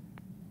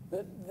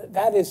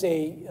 That is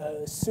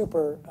a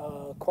super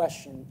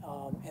question,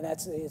 and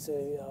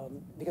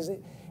because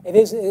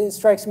it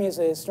strikes me as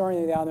a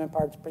historian of the Ottoman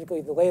Empire,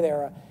 particularly the late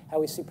era, how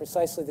we see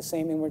precisely the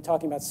same. And we're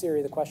talking about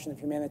Syria, the question of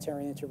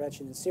humanitarian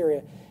intervention in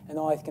Syria, and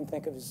all I can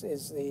think of is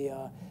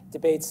the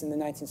debates in the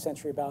 19th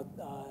century about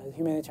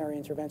humanitarian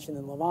intervention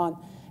in Levant,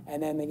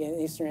 and then again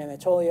Eastern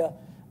Anatolia.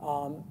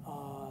 I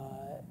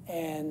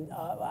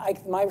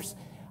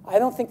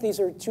don't think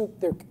they're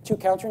two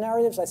counter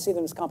narratives. I see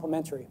them as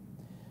complementary.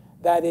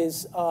 That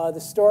is, the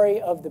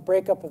story of the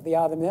breakup of the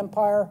Ottoman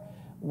Empire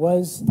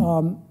was,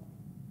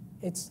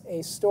 it's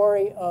a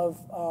story of,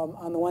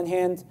 on the one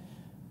hand,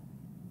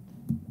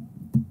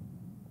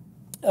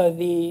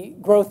 the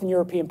growth in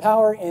European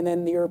power and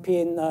then the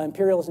European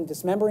imperialism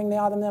dismembering the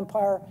Ottoman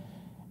Empire.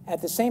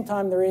 At the same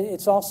time,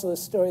 it's also a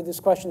story, this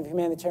question of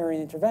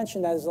humanitarian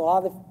intervention. That is, a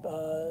lot of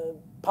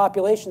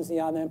populations in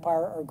the Ottoman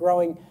Empire are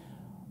growing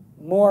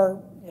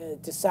more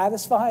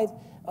dissatisfied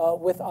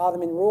with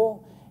Ottoman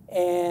rule,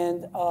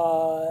 and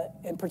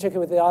in particular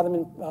with the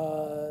Ottoman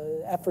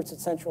efforts at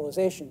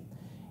centralization.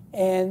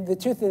 And the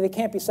two, they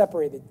can't be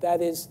separated.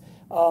 That is,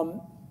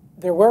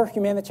 there were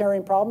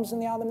humanitarian problems in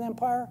the Ottoman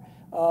Empire.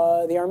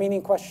 The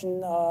Armenian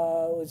question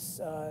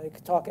I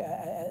could talk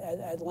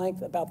at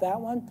length about that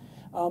one.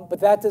 But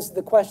that does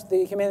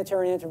the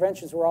humanitarian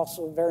interventions were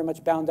also very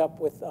much bound up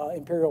with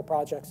imperial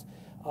projects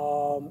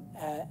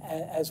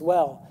as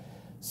well.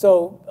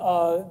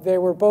 So there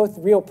were both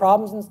real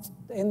problems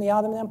in the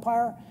Ottoman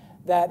Empire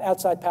that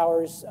outside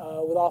powers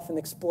would often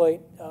exploit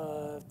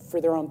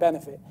for their own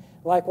benefit.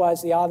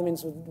 Likewise, the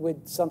Ottomans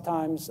would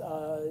sometimes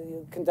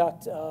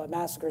conduct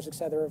massacres, et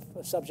cetera,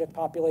 of subject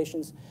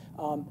populations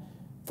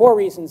for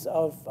reasons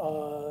of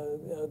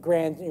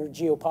grand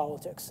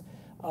geopolitics.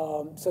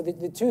 So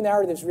the two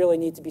narratives really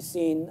need to be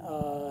seen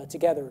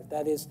together.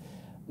 That is,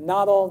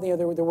 not all,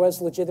 there was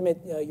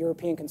legitimate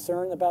European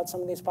concern about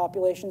some of these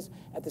populations.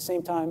 At the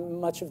same time,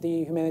 much of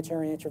the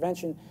humanitarian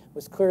intervention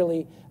was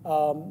clearly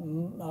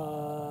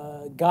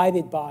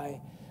guided by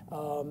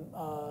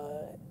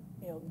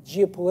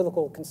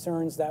geopolitical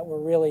concerns that were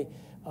really,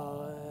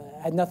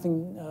 had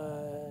nothing,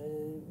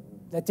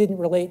 that didn't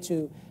relate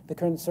to the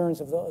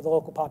concerns of the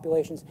local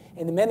populations.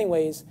 And in many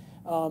ways,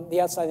 the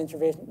outside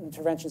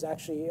interventions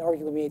actually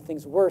arguably made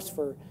things worse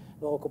for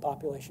the local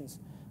populations.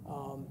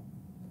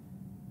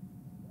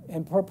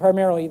 And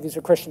primarily, these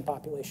are Christian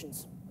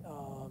populations,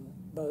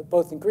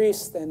 both in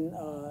Greece, then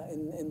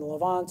in the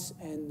Levant,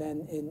 and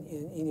then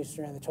in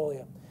Eastern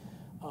Anatolia.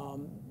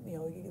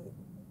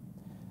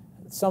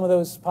 Some of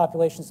those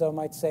populations, though,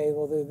 might say,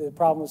 well, the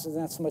problem was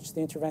not so much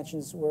the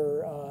interventions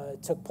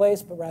took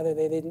place, but rather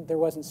there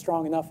wasn't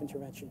strong enough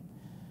intervention.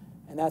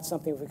 And that's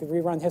something, if we could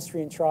rerun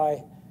history and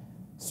try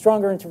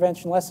stronger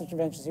intervention, less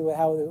intervention, see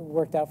how it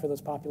worked out for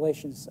those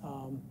populations,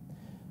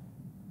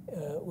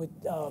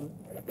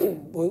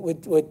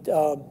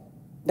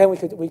 then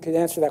we could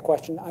answer that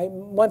question.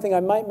 One thing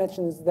I might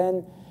mention is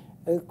then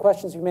the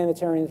questions of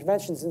humanitarian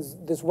interventions.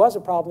 This was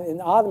a problem,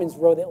 and Ottomans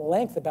wrote at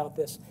length about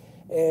this.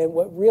 And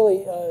what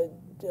really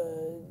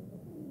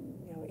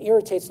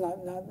irritates, not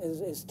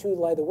is too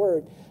light a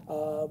word,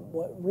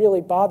 what really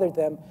bothered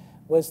them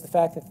was the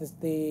fact that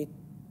the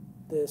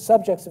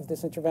subjects of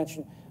this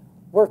intervention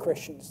were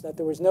Christians, that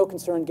there was no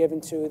concern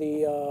given to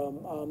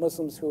the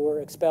Muslims who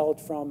were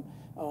expelled from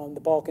the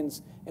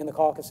Balkans and the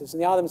Caucasus.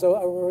 And the Ottomans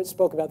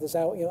spoke about this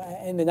out,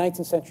 in the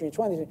 19th century and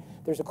 20th.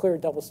 There's a clear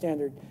double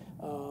standard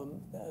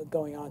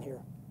going on here.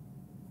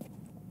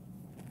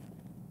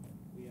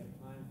 We have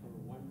time for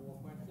one more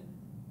question.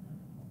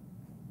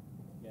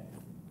 Yes.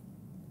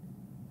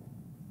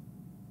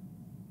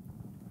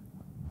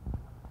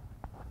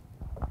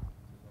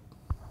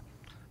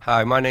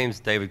 Hi, my name's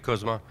David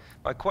Kuzma.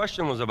 My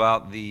question was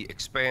about the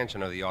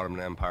expansion of the Ottoman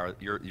Empire,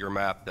 your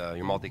map,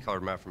 your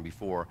multicolored map from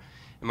before.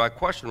 And my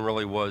question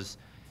really was,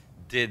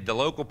 did the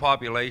local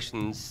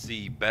populations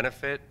see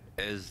benefit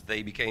as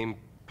they became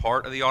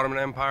part of the Ottoman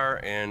Empire?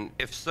 And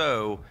if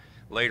so,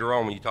 later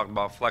on when you talked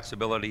about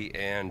flexibility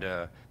and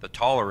the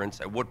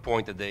tolerance, at what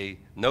point did they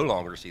no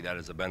longer see that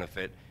as a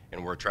benefit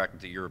and were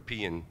attracted to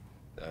European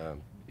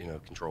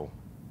control?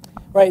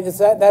 Right, that's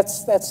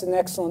an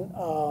excellent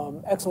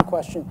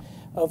question.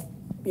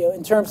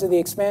 In terms of the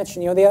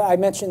expansion, I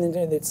mentioned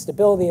the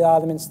stability of the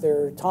Ottomans,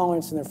 their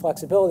tolerance and their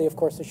flexibility. Of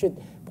course, I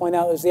should point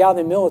out it was the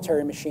Ottoman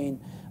military machine,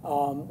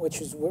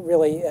 which is what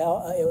really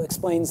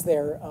explains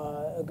their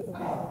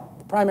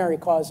primary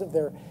cause of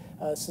their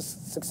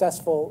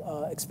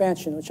successful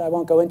expansion, which I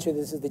won't go into.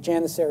 This is the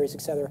Janissaries,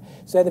 et cetera.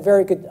 So they had a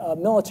very good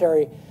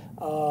military,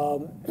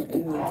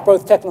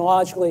 both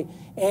technologically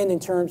and in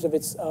terms of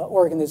its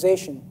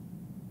organization.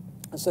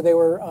 So they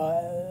were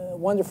a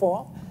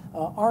wonderful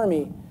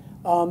army.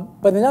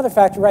 But another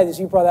factor, right, as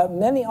you brought up,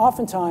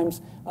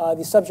 oftentimes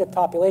the subject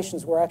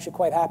populations were actually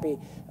quite happy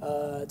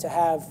to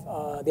have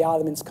the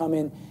Ottomans come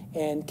in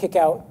and kick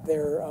out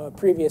their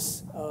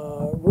previous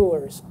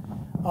rulers.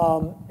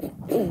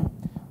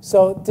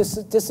 So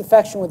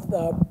disaffection with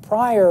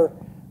prior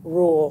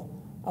rule,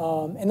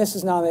 and this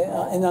is not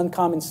an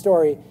uncommon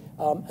story,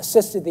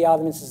 assisted the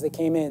Ottomans as they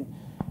came in.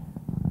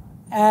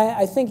 And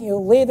I think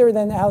later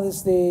than how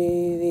does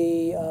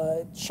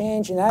the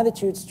change in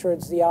attitudes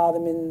towards the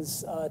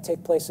Ottomans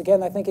take place?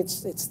 Again, I think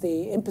it's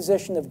the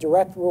imposition of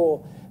direct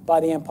rule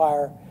by the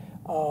empire,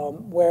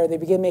 where they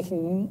begin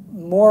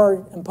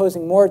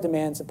imposing more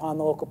demands upon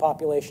the local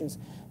populations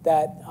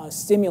that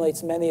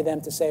stimulates many of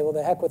them to say, well,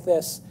 the heck with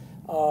this.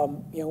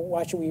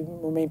 Why should we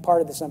remain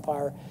part of this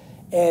empire?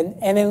 And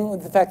then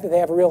the fact that they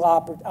have a real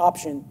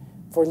option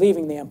for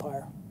leaving the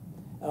empire.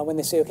 When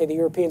they say, okay, the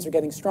Europeans are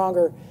getting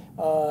stronger,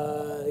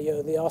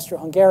 the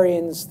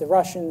Austro-Hungarians, the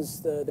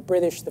Russians, the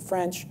British, the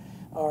French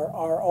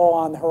are all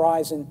on the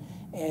horizon,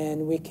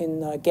 and we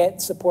can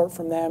get support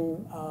from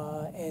them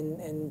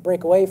and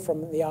break away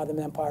from the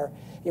Ottoman Empire.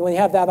 When you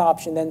have that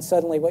option, then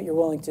suddenly what you're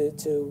willing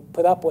to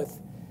put up with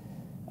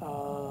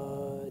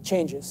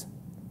changes.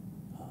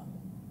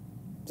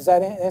 Does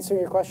that answer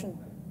your question?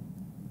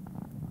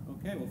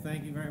 Okay, well,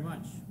 thank you very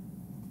much.